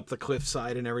crawls up the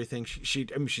cliffside and everything,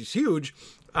 she's huge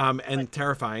and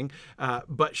terrifying,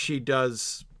 but she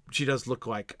does look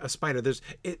like a spider.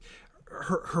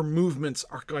 Her movements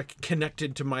are like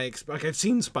connected to my, like, I've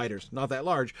seen spiders, not that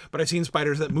large, but I've seen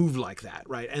spiders that move like that,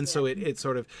 right? And so it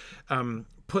sort of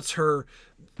puts her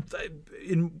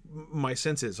in my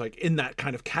senses, like, in that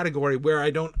kind of category where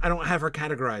I don't have her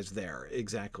categorized there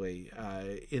exactly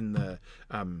in the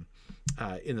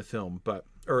film,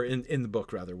 or in the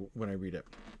book rather, when I read it.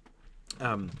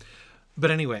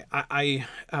 but anyway,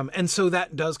 and so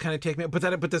that does kind of take me, but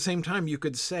at the same time, you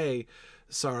could say,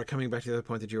 Sarah, coming back to the other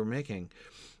point that you were making,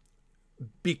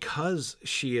 because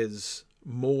she is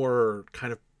more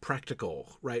kind of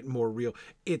practical, right, more real,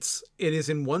 it is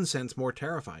in one sense more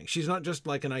terrifying. She's not just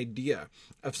like an idea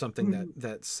of something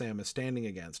that Sam is standing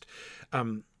against.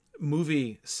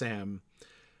 Movie Sam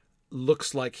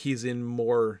looks like he's in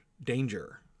more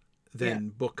danger than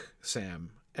book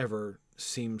Sam ever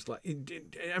seems like.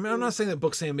 I mean, I'm not saying that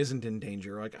book Sam isn't in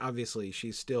danger. Like, obviously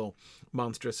she's still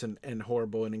monstrous and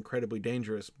horrible and incredibly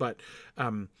dangerous, but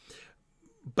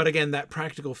again, that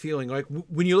practical feeling, like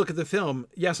when you look at the film,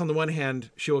 yes, on the one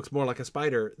hand, she looks more like a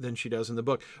spider than she does in the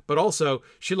book, but also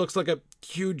she looks like a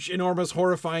huge, enormous,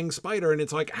 horrifying spider. And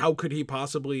it's like, how could he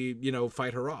possibly,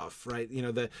 fight her off? Right.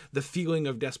 The feeling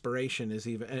of desperation is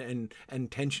even,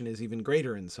 and tension is even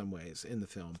greater in some ways in the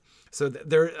film. So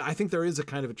I think there is a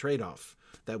kind of a trade-off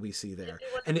that we see there.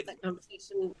 And that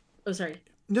conversation. Oh, sorry.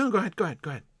 No, go ahead.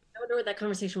 I wonder what that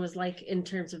conversation was like in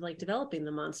terms of like developing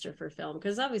the monster for film,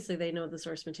 because obviously they know the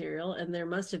source material and there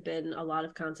must have been a lot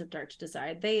of concept art to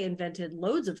decide. They invented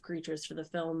loads of creatures for the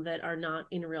film that are not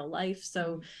in real life,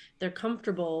 so they're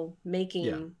comfortable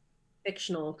making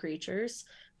fictional creatures,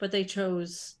 but they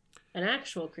chose an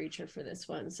actual creature for this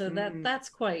one, so that's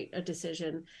quite a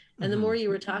decision. And the more you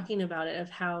were talking about it, of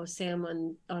how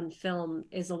Sam on film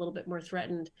is a little bit more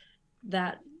threatened,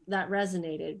 that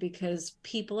resonated, because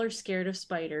people are scared of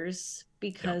spiders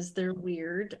because they're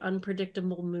weird,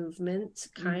 unpredictable movement,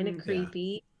 kind of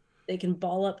creepy. They can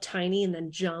ball up tiny and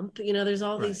then jump. There's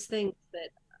all these things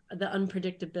that the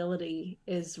unpredictability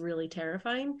is really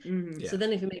terrifying. So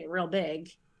then if you make it real big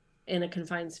in a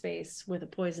confined space with a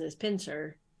poisonous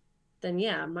pincher, then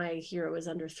my hero is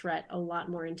under threat a lot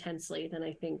more intensely than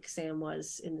I think Sam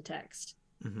was in the text.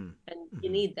 And you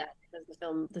need that, because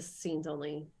the scene's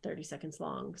only 30 seconds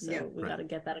long, so we got to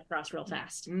get that across real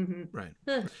fast. Right.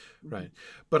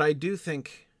 But I do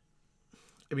think,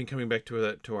 I mean, coming back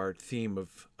to our theme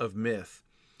of myth,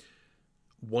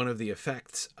 one of the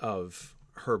effects of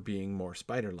her being more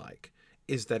spider-like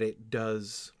is that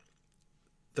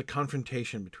the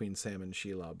confrontation between Sam and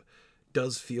Shelob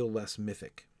does feel less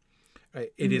mythic.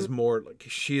 Right? It is more like,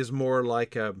 she is more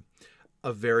like a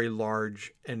very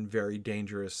large and very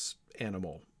dangerous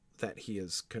animal that he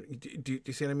is. Do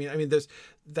you see what I mean? I mean, there's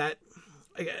that,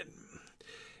 again,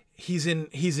 he's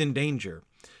in danger,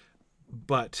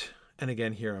 but, and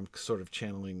again, here I'm sort of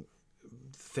channeling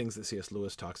things that C.S.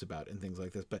 Lewis talks about and things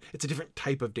like this, but it's a different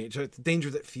type of danger. It's danger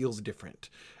that feels different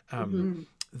than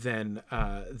the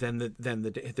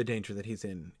danger that he's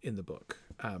in the book.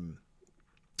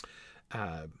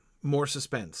 More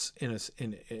suspense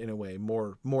in a way,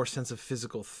 more sense of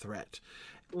physical threat,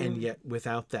 and yet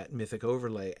without that mythic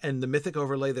overlay. And the mythic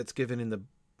overlay that's given in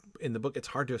the book, it's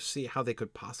hard to see how they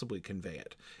could possibly convey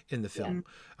it in the film,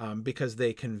 because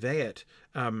they convey it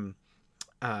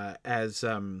as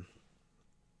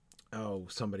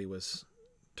somebody was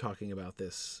talking about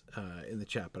this in the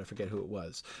chat, but I forget who it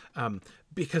was,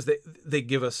 because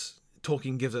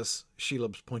Tolkien gives us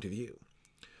Shelob's point of view.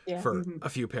 For a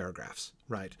few paragraphs,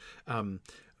 right?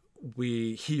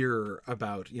 We hear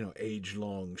about, age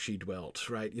long she dwelt,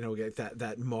 right?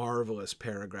 That marvelous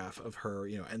paragraph of her,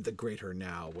 and the greater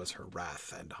now was her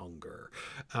wrath and hunger.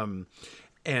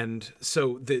 And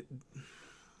so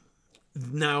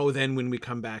now then when we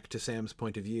come back to Sam's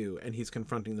point of view and he's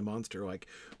confronting the monster, like,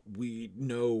 we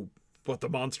know what the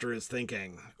monster is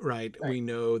thinking, right? We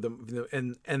know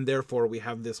and therefore we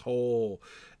have this whole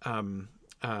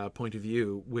point of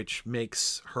view, which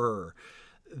makes her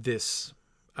this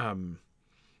a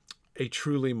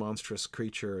truly monstrous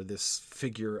creature, this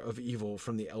figure of evil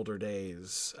from the elder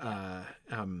days,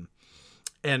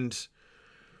 and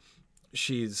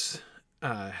she's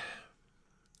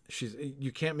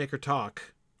you can't make her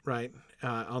talk, right,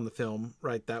 on the film,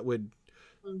 right? That would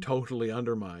totally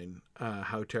undermine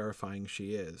how terrifying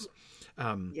she is.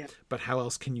 But how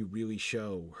else can you really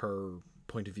show her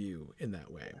point of view in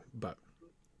that way? But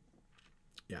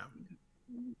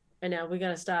I know, we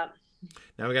gotta stop.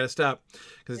 Now we gotta stop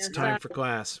because it's time for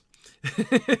class.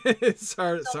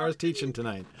 Sarah's teaching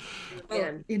tonight.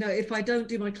 Well, if I don't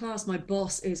do my class, my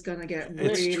boss is gonna get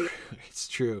really. It's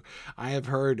true. I have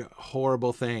heard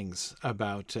horrible things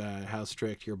about how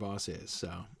strict your boss is.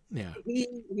 So yeah, he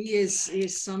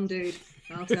is some dude.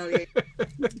 I'll tell you.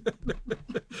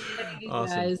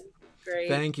 Awesome. Guys. Great.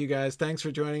 Thank you guys. Thanks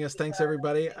for joining us. Thanks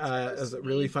everybody. It was a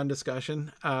really fun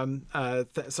discussion.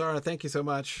 Sarah, thank you so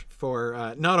much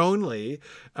for not only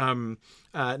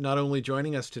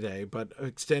joining us today, but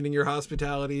extending your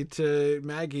hospitality to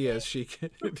Maggie as she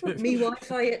can. Me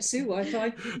Wi-Fi at Sue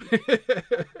Wi-Fi.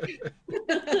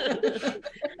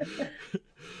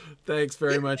 Thanks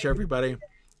very much, everybody.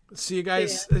 See you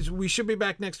guys. We should be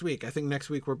back next week. I think next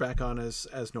week we're back on as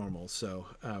normal. So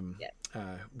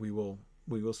we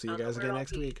will see you guys again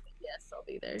next week. Yes, I'll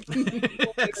be there.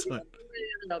 Excellent.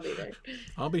 I'll be there.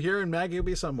 I'll be here and Maggie will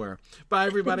be somewhere. Bye,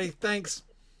 everybody. Thanks.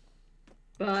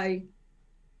 Bye.